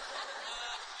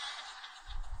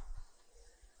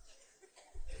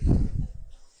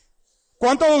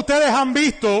 ¿Cuántos de ustedes han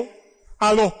visto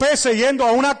a los peces yendo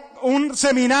a un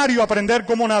seminario a aprender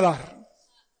cómo nadar?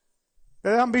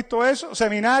 ¿Ustedes han visto eso?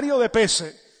 Seminario de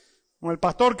peces, con el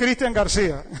pastor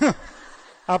Garcia,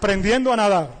 aprendiendo a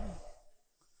nadar.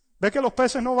 ¿Ves que los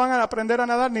peces no van a aprender a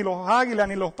nadar, ni los águilas,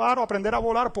 ni los pájaros a aprender a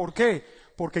volar? ¿Por qué?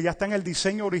 Porque ya está en el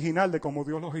diseño original de cómo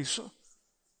Dios los hizo.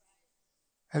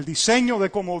 El diseño de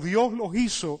cómo Dios los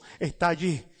hizo está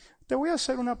allí. Te voy a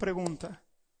hacer una pregunta.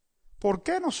 ¿Por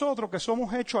qué nosotros que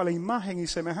somos hechos a la imagen y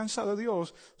semejanza de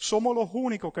Dios, somos los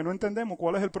únicos que no entendemos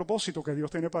cuál es el propósito que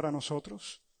Dios tiene para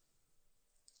nosotros?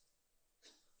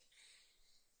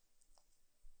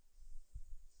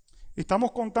 Y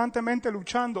estamos constantemente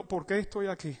luchando, ¿por qué estoy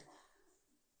aquí?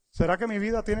 ¿Será que mi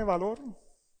vida tiene valor?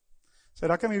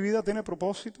 ¿Será que mi vida tiene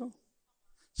propósito?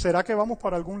 ¿Será que vamos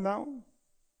para algún lado?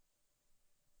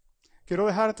 Quiero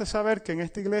dejarte saber que en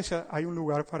esta iglesia hay un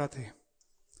lugar para ti.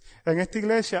 En esta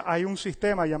iglesia hay un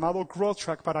sistema llamado Growth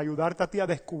Track para ayudarte a ti a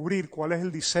descubrir cuál es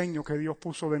el diseño que Dios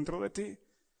puso dentro de ti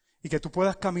y que tú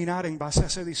puedas caminar en base a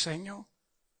ese diseño.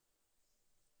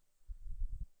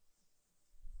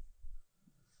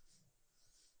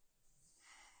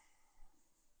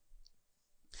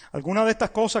 Algunas de estas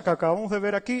cosas que acabamos de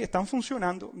ver aquí están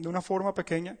funcionando de una forma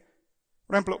pequeña.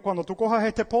 Por ejemplo, cuando tú cojas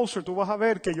este póster, tú vas a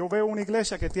ver que yo veo una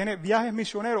iglesia que tiene viajes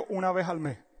misioneros una vez al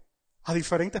mes a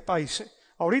diferentes países.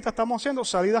 Ahorita estamos haciendo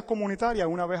salidas comunitarias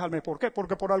una vez al mes. ¿Por qué?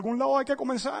 Porque por algún lado hay que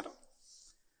comenzar.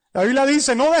 La Biblia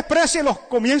dice, no desprecie los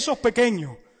comienzos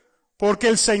pequeños, porque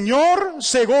el Señor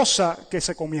se goza que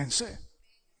se comience.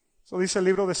 Eso dice el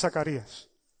libro de Zacarías.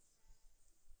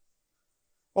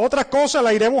 Otras cosas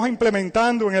las iremos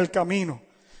implementando en el camino.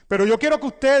 Pero yo quiero que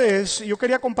ustedes, yo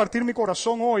quería compartir mi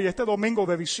corazón hoy, este domingo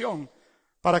de visión,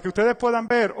 para que ustedes puedan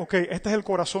ver, ok, este es el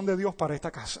corazón de Dios para esta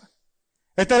casa.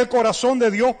 Este es el corazón de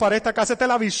Dios para esta casa. Esta es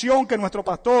la visión que nuestro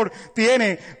pastor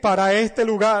tiene para este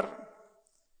lugar.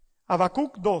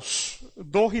 Habacuc 2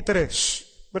 y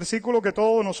 3, versículo que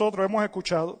todos nosotros hemos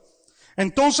escuchado.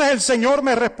 Entonces el Señor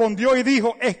me respondió y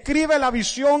dijo, escribe la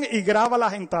visión y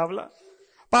grábala en tabla,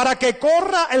 para que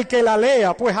corra el que la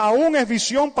lea, pues aún es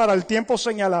visión para el tiempo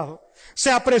señalado.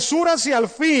 Se apresura hacia el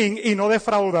fin y no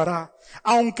defraudará.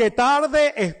 Aunque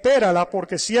tarde, espérala,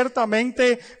 porque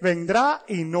ciertamente vendrá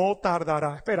y no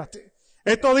tardará. Espérate.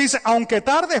 Esto dice, aunque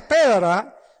tarde,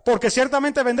 espérala, porque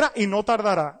ciertamente vendrá y no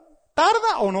tardará.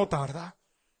 ¿Tarda o no tarda?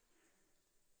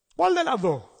 ¿Cuál de las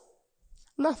dos?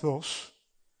 Las dos.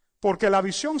 Porque la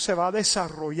visión se va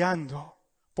desarrollando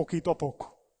poquito a poco.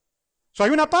 O sea,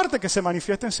 hay una parte que se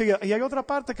manifiesta enseguida y hay otra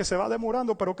parte que se va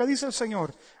demorando. Pero ¿qué dice el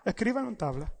Señor? Escríbanlo en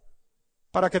tabla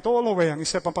para que todos lo vean y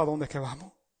sepan para dónde es que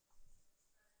vamos.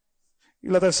 Y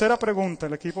la tercera pregunta,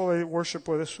 el equipo de worship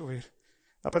puede subir.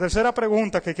 La tercera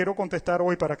pregunta que quiero contestar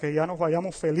hoy para que ya nos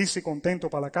vayamos felices y contentos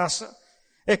para la casa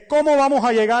es ¿cómo vamos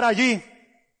a llegar allí?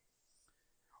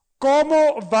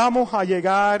 ¿Cómo vamos a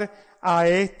llegar a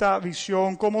esta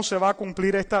visión? ¿Cómo se va a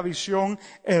cumplir esta visión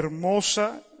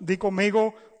hermosa? Di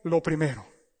conmigo, lo primero.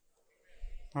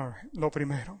 Lo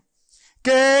primero.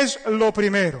 ¿Qué es lo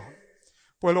primero?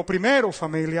 Pues lo primero,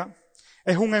 familia,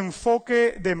 es un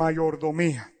enfoque de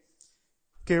mayordomía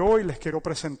que hoy les quiero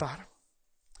presentar.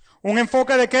 ¿Un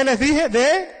enfoque de qué les dije?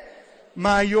 De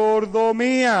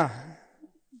mayordomía.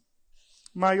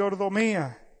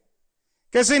 Mayordomía.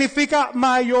 ¿Qué significa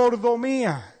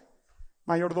mayordomía?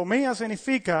 Mayordomía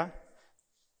significa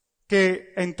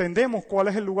que entendemos cuál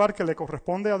es el lugar que le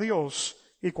corresponde a Dios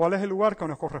y cuál es el lugar que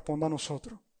nos corresponde a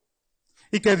nosotros.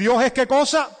 Y que Dios es ¿qué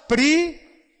cosa?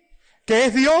 ¿Qué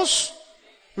es Dios?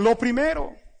 Lo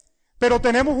primero. Pero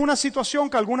tenemos una situación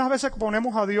que algunas veces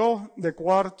ponemos a Dios de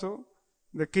cuarto,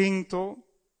 de quinto,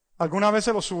 algunas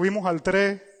veces lo subimos al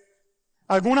 3,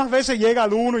 algunas veces llega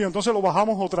al 1 y entonces lo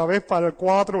bajamos otra vez para el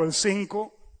 4, el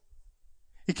 5.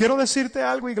 Y quiero decirte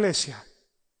algo, iglesia.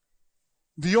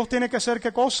 Dios tiene que ser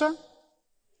 ¿qué cosa?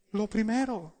 Lo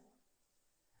primero.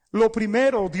 Lo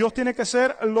primero, Dios tiene que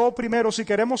ser lo primero. Si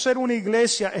queremos ser una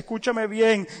iglesia, escúchame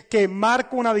bien, que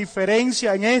marca una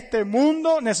diferencia en este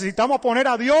mundo, necesitamos poner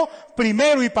a Dios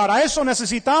primero y para eso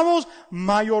necesitamos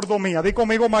mayordomía. Di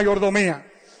conmigo mayordomía.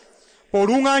 Por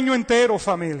un año entero,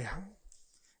 familia.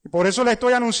 Y por eso le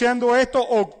estoy anunciando esto,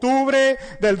 octubre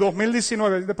del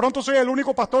 2019. De pronto soy el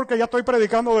único pastor que ya estoy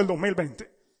predicando del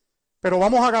 2020. Pero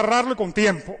vamos a agarrarlo con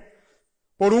tiempo.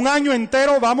 Por un año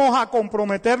entero vamos a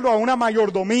comprometerlo a una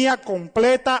mayordomía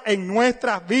completa en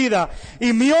nuestras vidas.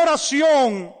 Y mi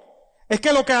oración es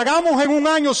que lo que hagamos en un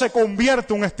año se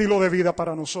convierta en un estilo de vida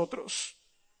para nosotros.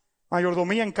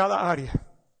 Mayordomía en cada área.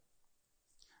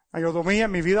 Mayordomía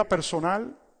en mi vida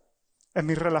personal, en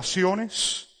mis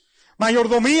relaciones.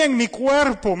 Mayordomía en mi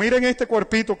cuerpo. Miren este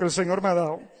cuerpito que el Señor me ha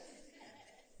dado.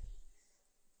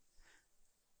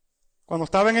 Cuando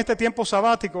estaba en este tiempo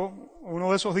sabático,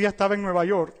 uno de esos días estaba en Nueva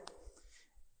York.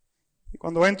 Y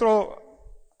cuando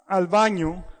entro al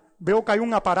baño, veo que hay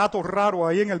un aparato raro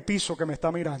ahí en el piso que me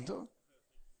está mirando.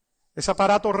 Ese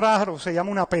aparato raro se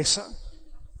llama una pesa.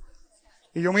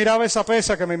 Y yo miraba esa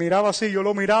pesa que me miraba así, yo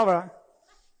lo miraba.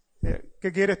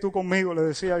 ¿Qué quieres tú conmigo? Le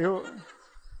decía yo.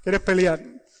 ¿Quieres pelear?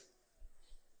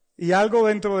 Y algo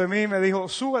dentro de mí me dijo,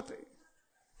 súbete.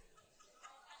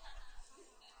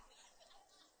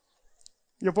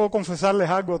 Yo puedo confesarles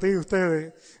algo a ti y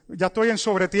ustedes. Ya estoy en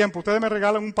sobretiempo. Ustedes me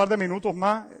regalan un par de minutos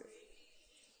más.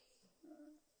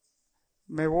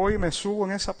 Me voy y me subo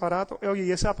en ese aparato. Oye,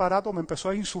 y ese aparato me empezó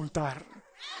a insultar.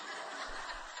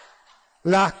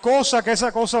 Las cosas que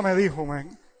esa cosa me dijo,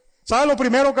 man. ¿Sabes lo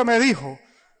primero que me dijo?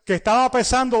 Que estaba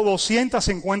pesando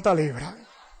 250 libras.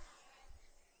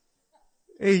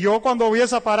 Y yo cuando vi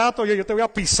ese aparato, yo te voy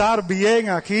a pisar bien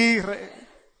aquí.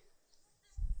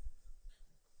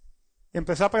 Y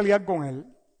empecé a pelear con él.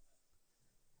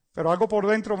 Pero algo por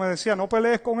dentro me decía, no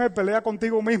pelees con él, pelea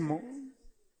contigo mismo.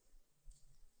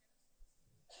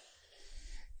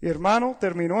 Y hermano,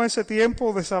 terminó ese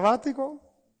tiempo de sabático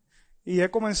y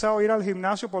he comenzado a ir al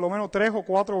gimnasio por lo menos 3 o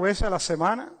 4 veces a la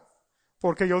semana.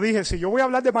 Porque yo dije, si yo voy a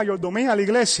hablar de mayordomía a la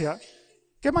iglesia,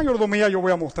 ¿qué mayordomía yo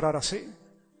voy a mostrar así?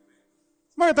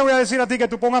 Bueno, te voy a decir a ti que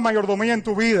tú pongas mayordomía en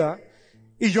tu vida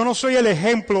y yo no soy el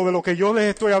ejemplo de lo que yo les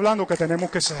estoy hablando que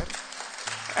tenemos que ser.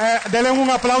 Denle un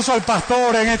aplauso al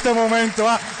pastor en este momento.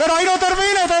 Pero ahí no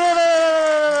termino.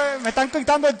 Me están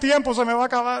quitando el tiempo, se me va a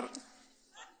acabar.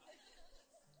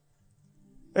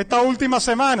 Esta última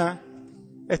semana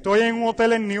estoy en un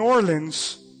hotel en New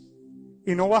Orleans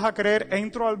y no vas a creer,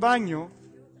 entro al baño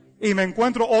y me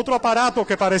encuentro otro aparato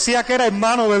que parecía que era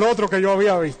hermano del otro que yo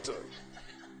había visto.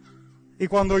 Y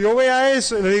cuando yo vea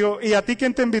eso, le digo, ¿y a ti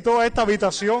quién te invitó a esta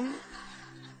habitación?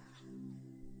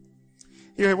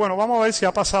 Y dije, bueno, vamos a ver si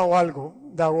ha pasado algo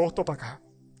de agosto para acá.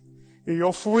 Y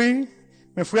yo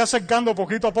me fui acercando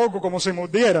poquito a poco como si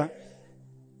mordiera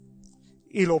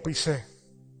y lo pisé.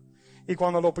 Y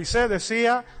cuando lo pisé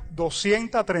decía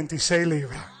 236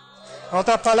 libras. En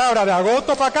otras palabras, de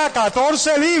agosto para acá,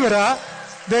 14 libras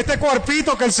de este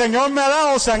cuerpito que el Señor me ha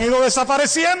dado se han ido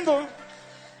desapareciendo.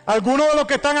 Algunos de los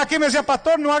que están aquí me decían,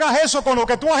 pastor, no hagas eso con lo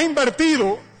que tú has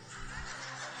invertido.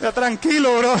 Ya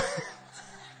tranquilo, bro.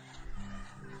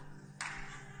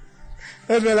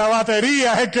 El de la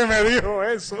batería es el que me dijo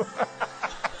eso.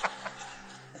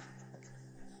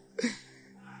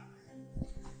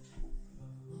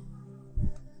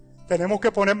 Tenemos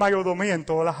que poner mayordomía en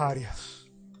todas las áreas.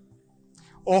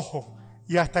 Ojo,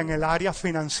 y hasta en el área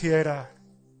financiera.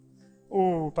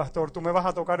 Pastor, tú me vas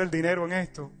a tocar el dinero en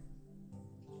esto.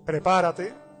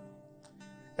 Prepárate.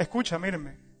 Escucha,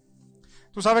 mírenme.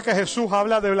 Tú sabes que Jesús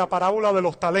habla de la parábola de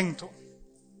los talentos.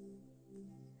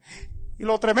 Y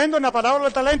lo tremendo en la parábola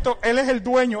del talento, Él es el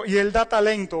dueño y Él da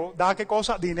talento, da ¿qué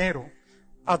cosa? Dinero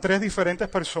a 3 diferentes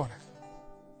personas.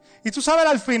 Y tú sabes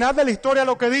al final de la historia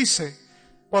lo que dice.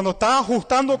 Cuando está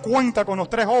ajustando cuenta con los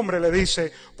 3 hombres, le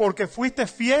dice, porque fuiste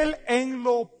fiel en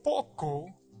lo poco,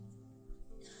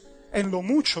 en lo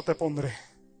mucho te pondré.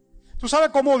 ¿Tú sabes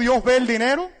cómo Dios ve el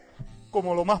dinero?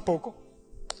 Como lo más poco.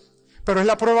 Pero es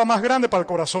la prueba más grande para el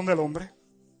corazón del hombre.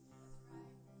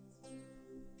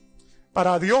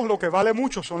 Para Dios lo que vale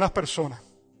mucho son las personas.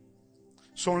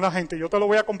 Son la gente. Yo te lo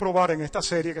voy a comprobar en esta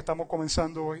serie que estamos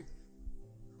comenzando hoy.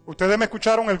 Ustedes me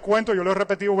escucharon el cuento, yo lo he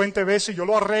repetido 20 veces, yo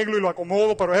lo arreglo y lo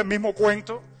acomodo, pero es el mismo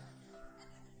cuento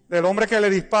del hombre que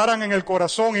le disparan en el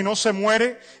corazón y no se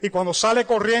muere, y cuando sale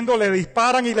corriendo le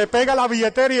disparan y le pega la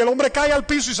billetera y el hombre cae al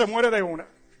piso y se muere de una.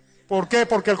 ¿Por qué?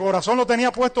 Porque el corazón lo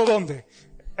tenía puesto ¿dónde?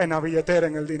 En la billetera,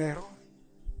 en el dinero.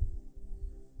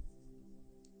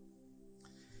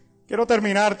 Quiero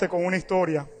terminarte con una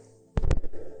historia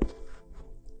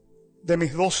de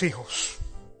mis 2 hijos,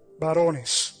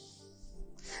 varones.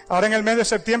 Ahora en el mes de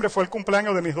septiembre fue el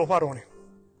cumpleaños de mis 2 varones.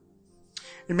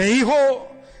 Y mi hijo,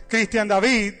 Cristian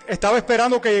David, estaba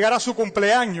esperando que llegara su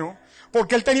cumpleaños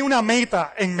porque él tenía una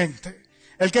meta en mente.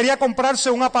 Él quería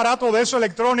comprarse un aparato de eso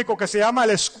electrónico que se llama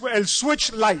el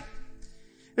Switch Lite.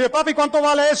 Y le dije, papi, ¿cuánto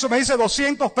vale eso? Me dice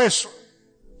 200 pesos.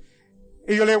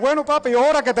 Y yo le digo, bueno papi,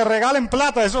 ahora que te regalen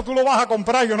plata, eso tú lo vas a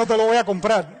comprar, yo no te lo voy a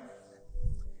comprar.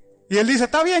 Y él dice,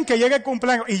 está bien que llegue el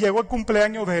cumpleaños. Y llegó el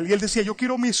cumpleaños de él. Y él decía, yo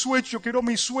quiero mi Switch, yo quiero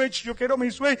mi Switch, yo quiero mi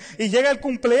Switch. Y llega el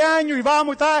cumpleaños y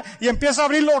vamos y tal. Y empieza a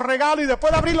abrir los regalos. Y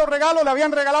después de abrir los regalos le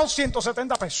habían regalado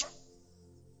 170 pesos.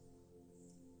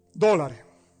 Dólares.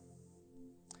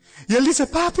 Y él dice,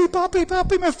 papi,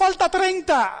 me falta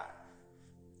 30.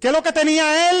 ¿Qué es lo que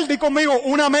tenía él? Di conmigo,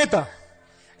 una meta.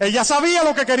 Él ya sabía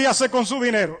lo que quería hacer con su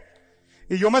dinero.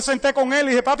 Y yo me senté con él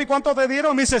y dije, papi, ¿cuánto te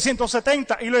dieron? Me dice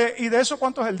 170. ¿Y de eso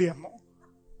cuánto es el diezmo?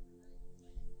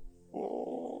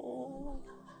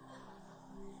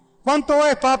 ¿Cuánto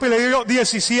es, papi? Le digo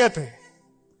 17.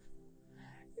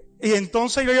 Y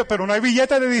entonces yo digo, pero no hay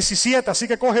billete de 17, así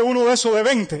que coge uno de esos de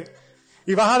 20.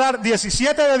 Y vas a dar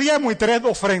 17 de diezmo y 3 de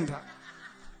ofrenda.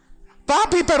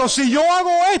 Papi, pero si yo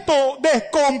hago esto,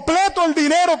 descompleto el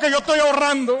dinero que yo estoy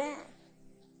ahorrando.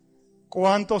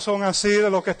 ¿Cuántos son así de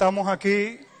los que estamos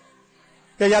aquí?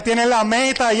 Que ya tienes la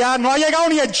meta, ya no ha llegado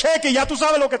ni el cheque y ya tú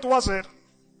sabes lo que tú vas a hacer.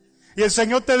 Y el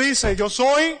Señor te dice, yo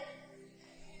soy...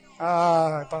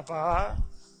 Ay, papá.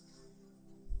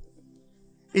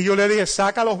 Y yo le dije,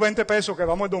 saca los 20 pesos que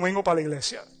vamos el domingo para la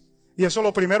iglesia. Y eso es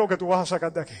lo primero que tú vas a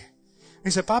sacar de aquí. Me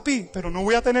dice, papi, pero no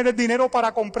voy a tener el dinero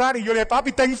para comprar. Y yo le dije,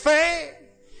 papi, ten fe.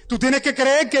 Tú tienes que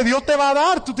creer que Dios te va a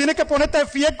dar. Tú tienes que ponerte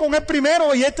fiel con Él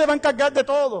primero y Él te va a encargar de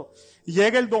todo. Y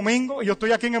llega el domingo y yo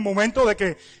estoy aquí en el momento de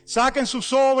que saquen su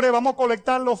sobre, vamos a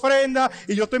colectar la ofrenda.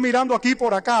 Y yo estoy mirando aquí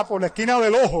por acá, por la esquina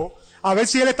del ojo, a ver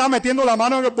si Él está metiendo la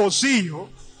mano en el bolsillo.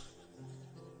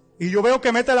 Y yo veo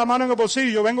que mete la mano en el bolsillo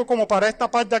y yo vengo como para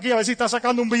esta parte aquí a ver si está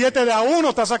sacando un billete de a uno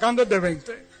o está sacando el de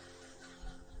 20.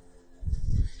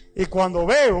 Y cuando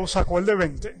veo, sacó el de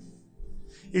 20.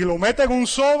 Y lo mete en un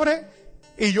sobre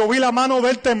y yo vi la mano de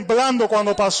él temblando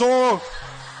cuando pasó.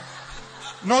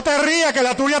 No te rías que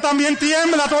la tuya también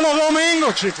tiembla todos los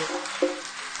domingos, chicos.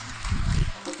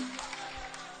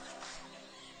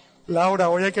 Laura,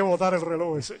 hoy hay que botar el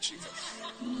reloj ese, chico.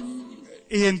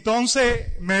 Y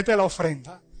entonces mete la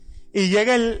ofrenda. Y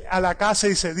llega él a la casa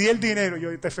y dice, di el dinero. Y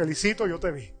yo te felicito, yo te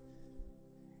vi.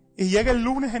 Y llega el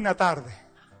lunes en la tarde.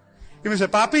 Y me dice,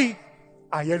 papi,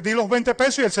 ayer di los 20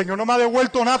 pesos y el Señor no me ha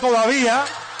devuelto nada todavía.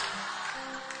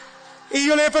 Y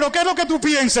yo le dije, ¿pero qué es lo que tú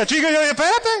piensas, chica? Y yo le dije,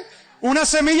 espérate, una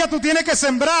semilla tú tienes que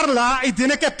sembrarla y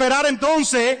tienes que esperar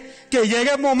entonces que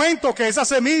llegue el momento que esa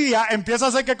semilla empieza a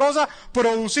hacer qué cosa,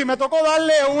 producir. Me tocó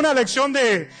darle una lección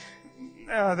de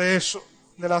eso,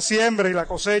 de la siembra y la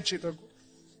cosecha y todo.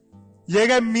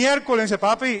 Llega el miércoles y dice,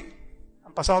 papi,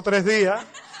 han pasado 3 días.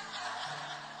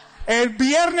 El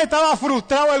viernes estaba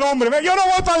frustrado el hombre. Yo no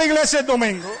voy para la iglesia el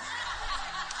domingo.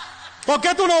 ¿Por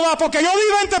qué tú no vas? Porque yo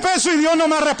di 20 pesos y Dios no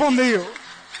me ha respondido.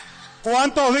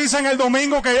 ¿Cuántos dicen el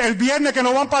domingo que el viernes que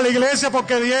no van para la iglesia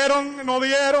porque no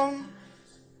dieron?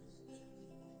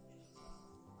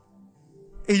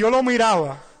 Y yo lo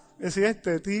miraba. Decía,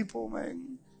 este tipo,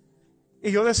 man.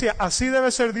 Y yo decía, así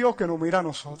debe ser Dios que nos mira a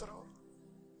nosotros.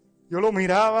 Yo lo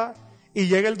miraba y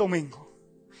llega el domingo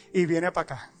y viene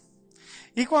para acá.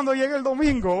 Y cuando llega el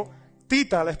domingo,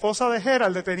 Tita, la esposa de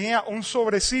Gerald, le tenía un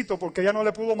sobrecito porque ella no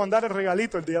le pudo mandar el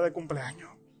regalito el día de cumpleaños.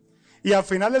 Y al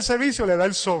final del servicio le da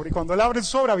el sobre. Y cuando él abre el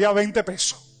sobre había 20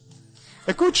 pesos.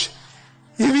 Escuche.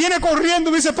 Y viene corriendo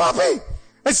y me dice, papi,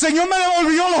 el Señor me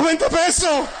devolvió los 20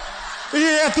 pesos.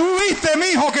 Y tú viste,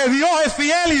 mijo, que Dios es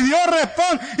fiel y Dios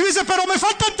responde. Y dice, pero me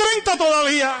faltan 30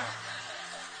 todavía.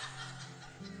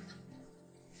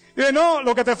 Y dice, no,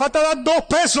 lo que te falta es dar 2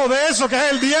 pesos de eso, que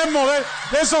es el diezmo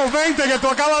de esos 20 que tú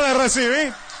acabas de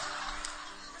recibir.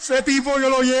 Ese tipo yo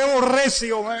lo llevo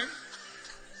recio, man.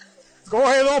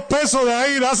 Coge 2 pesos de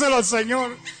ahí y dáselo al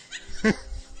Señor.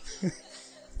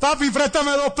 Papi,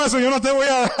 préstame 2 pesos, yo no te voy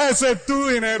a dar, ese es tu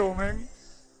dinero, man.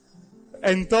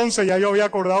 Entonces ya yo había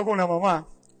acordado con la mamá.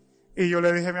 Y yo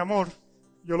le dije, mi amor,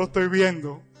 yo lo estoy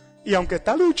viendo. Y aunque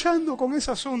está luchando con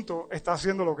ese asunto, está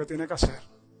haciendo lo que tiene que hacer.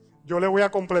 Yo le voy a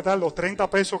completar los 30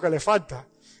 pesos que le falta.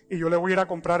 Y yo le voy a ir a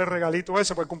comprar el regalito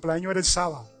ese, porque el cumpleaños era el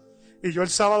sábado. Y yo el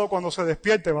sábado cuando se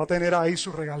despierte va a tener ahí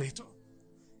su regalito.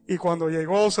 Y cuando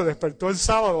llegó, se despertó el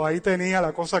sábado, ahí tenía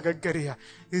la cosa que él quería.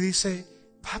 Y dice,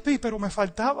 papi, pero me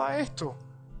faltaba esto.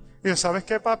 Y dice, ¿sabes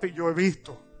qué, papi? Yo he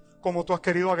visto cómo tú has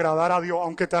querido agradar a Dios,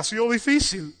 aunque te ha sido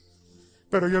difícil.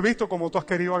 Pero yo he visto cómo tú has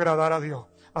querido agradar a Dios.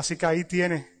 Así que ahí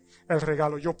tienes el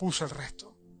regalo. Yo puse el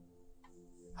resto.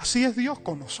 Así es Dios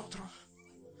con nosotros.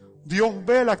 Dios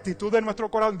ve la actitud de nuestro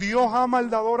corazón. Dios ama al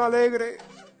dador alegre.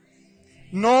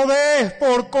 No des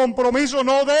por compromiso,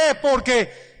 no des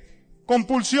porque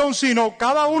compulsión, sino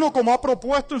cada uno como ha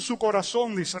propuesto en su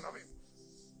corazón, dice la Biblia.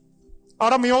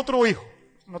 Ahora mi otro hijo,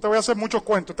 no te voy a hacer muchos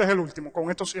cuentos, este es el último, con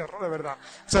esto cierro, de verdad.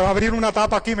 Se va a abrir una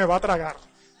tapa aquí y me va a tragar.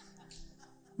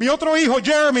 Mi otro hijo,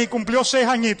 Jeremy, cumplió 6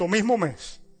 añitos, mismo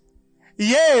mes.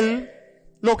 Y él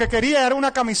lo que quería era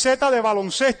una camiseta de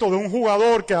baloncesto de un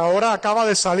jugador que ahora acaba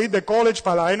de salir de college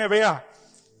para la NBA.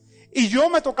 Y yo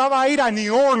me tocaba ir a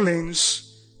New Orleans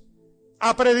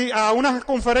a una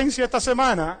conferencia esta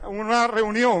semana, una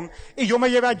reunión, y yo me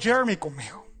llevé a Jeremy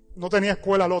conmigo. No tenía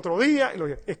escuela el otro día, y lo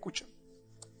dije, escucha.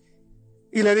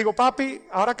 Y le digo, papi,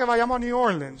 ahora que vayamos a New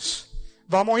Orleans,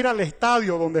 vamos a ir al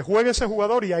estadio donde juegue ese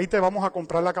jugador y ahí te vamos a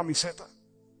comprar la camiseta.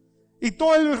 Y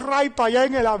todo el ride para allá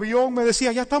en el avión me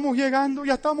decía, ya estamos llegando.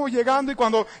 Y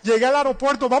cuando llegué al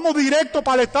aeropuerto, vamos directo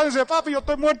para el estadio. Y dice, papi, yo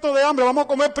estoy muerto de hambre, vamos a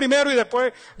comer primero y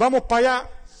después vamos para allá.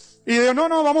 Y digo,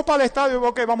 no, vamos para el estadio. Y digo,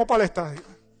 ok, vamos para el estadio.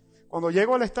 Cuando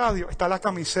llego al estadio, está la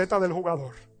camiseta del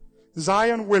jugador.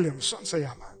 Zion Williamson se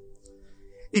llama.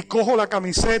 Y cojo la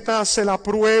camiseta, se la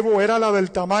pruebo, era la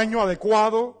del tamaño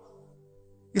adecuado.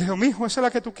 Y le digo, mijo, ¿esa es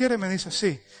la que tú quieres? Me dice,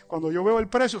 sí. Cuando yo veo el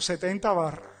precio, 70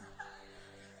 barras.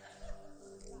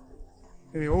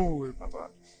 Y digo, uy, papá.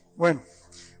 Bueno,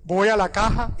 voy a la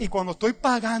caja y cuando estoy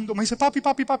pagando, me dice,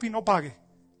 papi, no pague.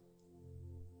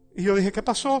 Y yo dije, ¿qué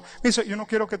pasó? Me dice, yo no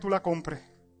quiero que tú la compres.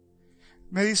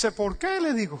 Me dice, ¿por qué?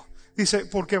 Le digo. Dice,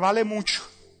 porque vale mucho.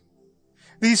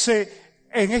 Dice,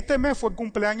 en este mes fue el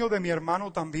cumpleaños de mi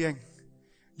hermano también.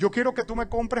 Yo quiero que tú me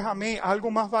compres a mí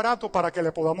algo más barato para que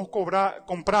le podamos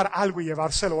comprar algo y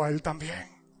llevárselo a él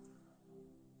también.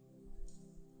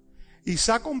 Y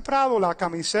se ha comprado la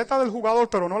camiseta del jugador,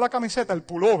 pero no la camiseta, el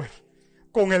pullover,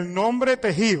 con el nombre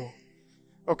tejido.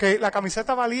 Okay, la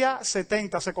camiseta valía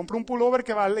 70, se compró un pullover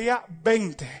que valía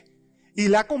 20. Y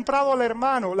le ha comprado al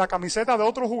hermano la camiseta de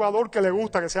otro jugador que le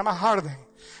gusta, que se llama Harden.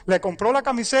 Le compró la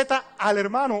camiseta al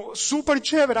hermano, súper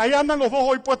chévere. Ahí andan los dos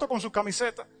hoy puestos con sus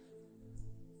camisetas.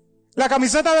 La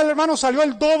camiseta del hermano salió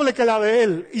el doble que la de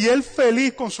él. Y él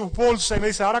feliz con sus bolsas. Y me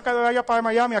dice, ahora que vaya para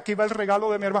Miami, aquí va el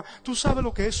regalo de mi hermano. ¿Tú sabes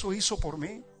lo que eso hizo por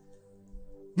mí?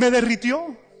 Me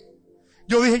derritió.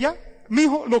 Yo dije, ya,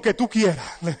 mijo, lo que tú quieras.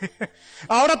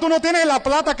 Ahora tú no tienes la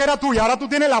plata que era tuya, ahora tú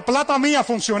tienes la plata mía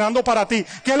funcionando para ti.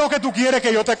 ¿Qué es lo que tú quieres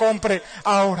que yo te compre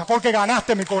ahora? Porque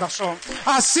ganaste mi corazón.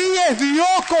 Así es Dios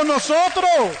con nosotros.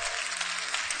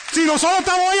 Si nosotros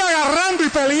estamos ahí agarrando y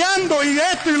peleando y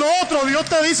esto y lo otro, Dios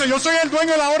te dice, yo soy el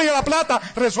dueño de la oro y de la plata,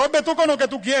 resuelve tú con lo que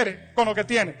tú quieres, con lo que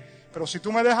tienes. Pero si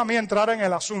tú me dejas a mí entrar en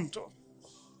el asunto.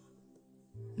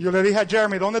 Yo le dije a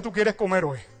Jeremy, ¿dónde tú quieres comer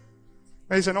hoy?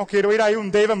 Me dice, no, quiero ir ahí a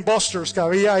un Dave & Buster's que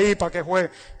había ahí para que juegue.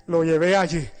 Lo llevé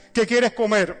allí. ¿Qué quieres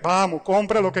comer? Vamos,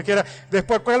 compre lo que quieras.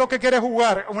 Después, ¿qué es lo que quieres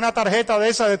jugar? Una tarjeta de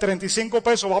esa de 35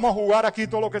 pesos. Vamos a jugar aquí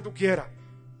todo lo que tú quieras.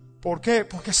 ¿Por qué?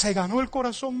 Porque se ganó el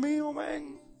corazón mío,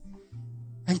 men.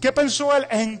 ¿En qué pensó él?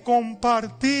 En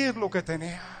compartir lo que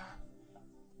tenía.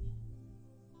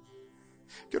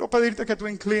 Quiero pedirte que tú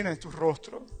inclines tu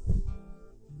rostro.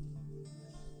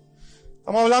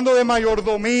 Estamos hablando de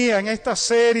mayordomía en esta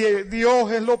serie.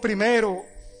 Dios es lo primero.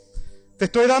 Te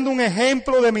estoy dando un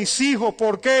ejemplo de mis hijos.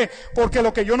 ¿Por qué? Porque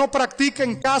lo que yo no practique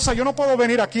en casa, yo no puedo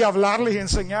venir aquí a hablarles y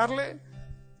enseñarles.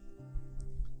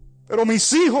 Pero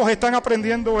mis hijos están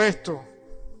aprendiendo esto.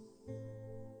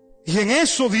 Y en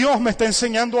eso Dios me está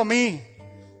enseñando a mí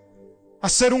a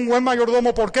ser un buen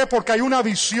mayordomo. ¿Por qué? Porque hay una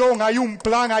visión, hay un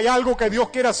plan, hay algo que Dios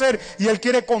quiere hacer y Él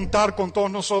quiere contar con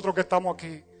todos nosotros que estamos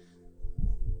aquí.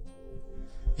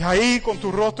 Y ahí con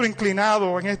tu rostro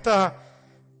inclinado en esta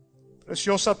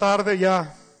preciosa tarde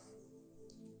ya.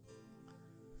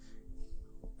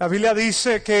 La Biblia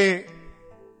dice que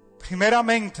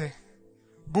primeramente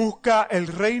busca el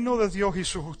reino de Dios y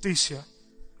su justicia.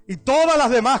 Y todas las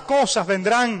demás cosas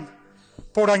vendrán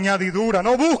por añadidura.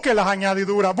 No busques las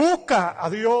añadiduras, busca a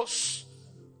Dios,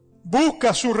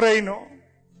 busca su reino.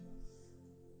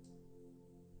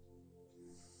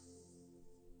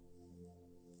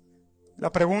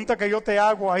 La pregunta que yo te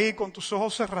hago ahí con tus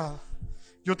ojos cerrados,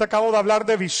 yo te acabo de hablar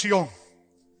de visión,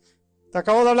 te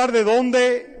acabo de hablar de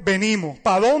dónde venimos,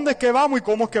 para dónde es que vamos y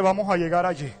cómo es que vamos a llegar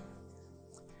allí.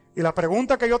 Y la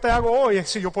pregunta que yo te hago hoy es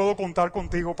si yo puedo contar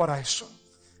contigo para eso.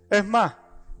 Es más,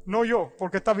 no yo,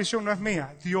 porque esta visión no es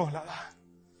mía, Dios la da.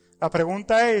 La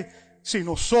pregunta es si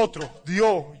nosotros,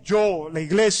 Dios, yo, la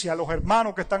iglesia, los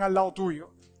hermanos que están al lado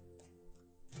tuyo,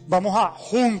 vamos a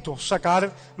juntos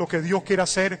sacar lo que Dios quiere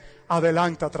hacer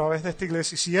adelante a través de esta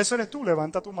iglesia. Y si ese eres tú,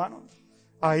 levanta tu mano.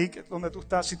 Ahí donde tú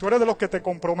estás. Si tú eres de los que te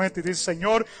comprometes y dices,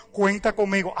 Señor, cuenta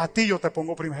conmigo, a ti yo te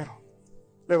pongo primero.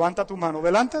 Levanta tu mano.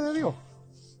 Delante de Dios.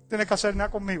 No tienes que hacer nada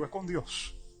conmigo, es con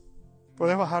Dios.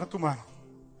 Puedes bajar tu mano.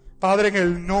 Padre, en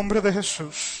el nombre de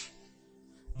Jesús,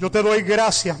 yo te doy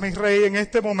gracias, mi Rey, en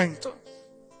este momento.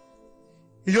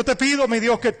 Y yo te pido, mi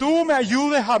Dios, que tú me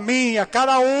ayudes a mí, a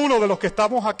cada uno de los que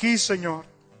estamos aquí, Señor,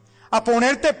 a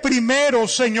ponerte primero,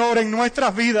 Señor, en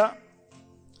nuestras vidas.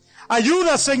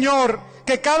 Ayuda, Señor,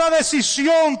 que cada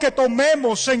decisión que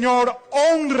tomemos, Señor,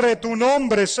 honre tu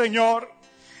nombre, Señor.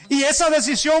 Y esa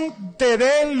decisión te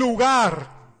dé el lugar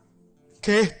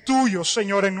que es tuyo,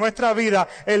 Señor, en nuestra vida,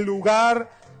 el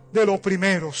lugar de lo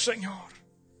primero, Señor.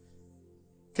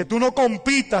 Que tú no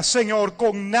compitas, Señor,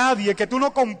 con nadie, que tú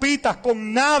no compitas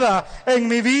con nada en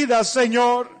mi vida,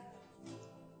 Señor.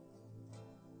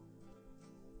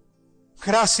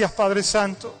 Gracias, Padre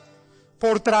Santo,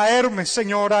 por traerme,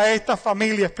 Señor, a esta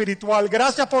familia espiritual.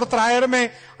 Gracias por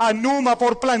traerme a Numa,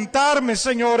 por plantarme,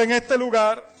 Señor, en este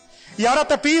lugar. Y ahora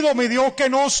te pido, mi Dios, que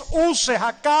nos uses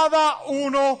a cada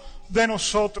uno de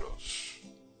nosotros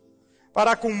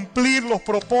para cumplir los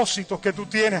propósitos que tú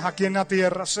tienes aquí en la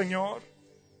tierra, Señor.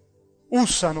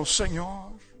 Úsanos,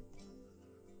 Señor.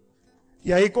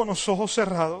 Y ahí con los ojos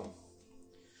cerrados,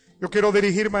 Yo quiero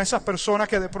dirigirme a esas personas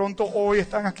que de pronto hoy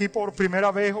están aquí por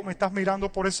primera vez o me estás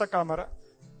mirando por esa cámara.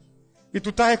 Y tú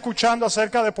estás escuchando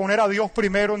acerca de poner a Dios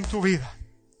primero en tu vida.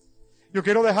 Yo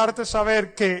quiero dejarte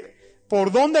saber que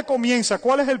por dónde comienza,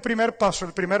 cuál es el primer paso.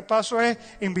 El primer paso es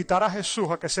invitar a Jesús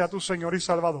a que sea tu Señor y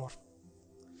Salvador.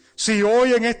 Si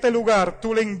hoy en este lugar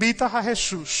tú le invitas a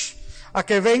Jesús a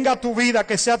que venga a tu vida,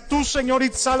 que sea tu Señor y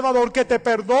Salvador, que te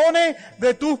perdone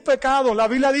de tus pecados. La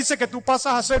Biblia dice que tú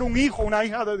pasas a ser un hijo, una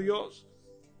hija de Dios.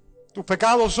 Tus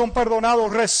pecados son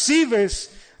perdonados,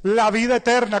 recibes la vida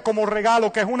eterna como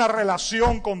regalo, que es una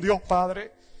relación con Dios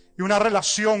Padre y una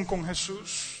relación con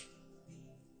Jesús.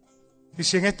 Y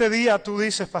si en este día tú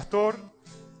dices, pastor,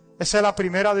 esa es la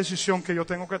primera decisión que yo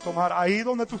tengo que tomar, ahí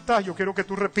donde tú estás, yo quiero que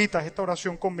tú repitas esta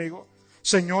oración conmigo.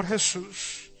 Señor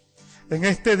Jesús, en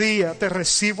este día te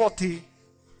recibo a ti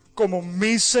como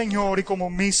mi Señor y como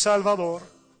mi Salvador.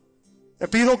 Te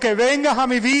pido que vengas a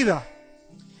mi vida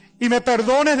y me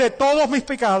perdones de todos mis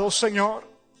pecados, Señor.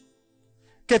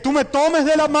 Que tú me tomes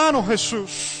de la mano,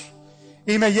 Jesús,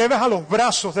 y me lleves a los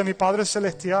brazos de mi Padre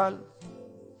Celestial.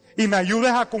 Y me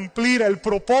ayudes a cumplir el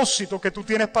propósito que tú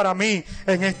tienes para mí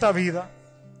en esta vida.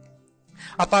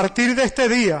 A partir de este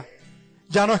día,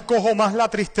 ya no escojo más la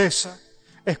tristeza,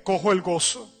 escojo el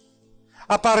gozo.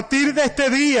 A partir de este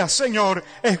día, Señor,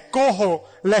 escojo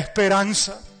la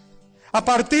esperanza. A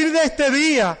partir de este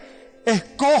día,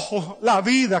 escojo la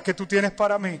vida que tú tienes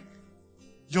para mí.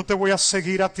 Yo te voy a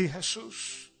seguir a ti,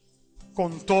 Jesús,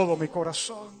 con todo mi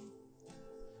corazón.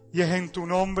 Y es en tu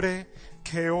nombre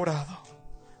que he orado.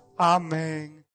 Amén.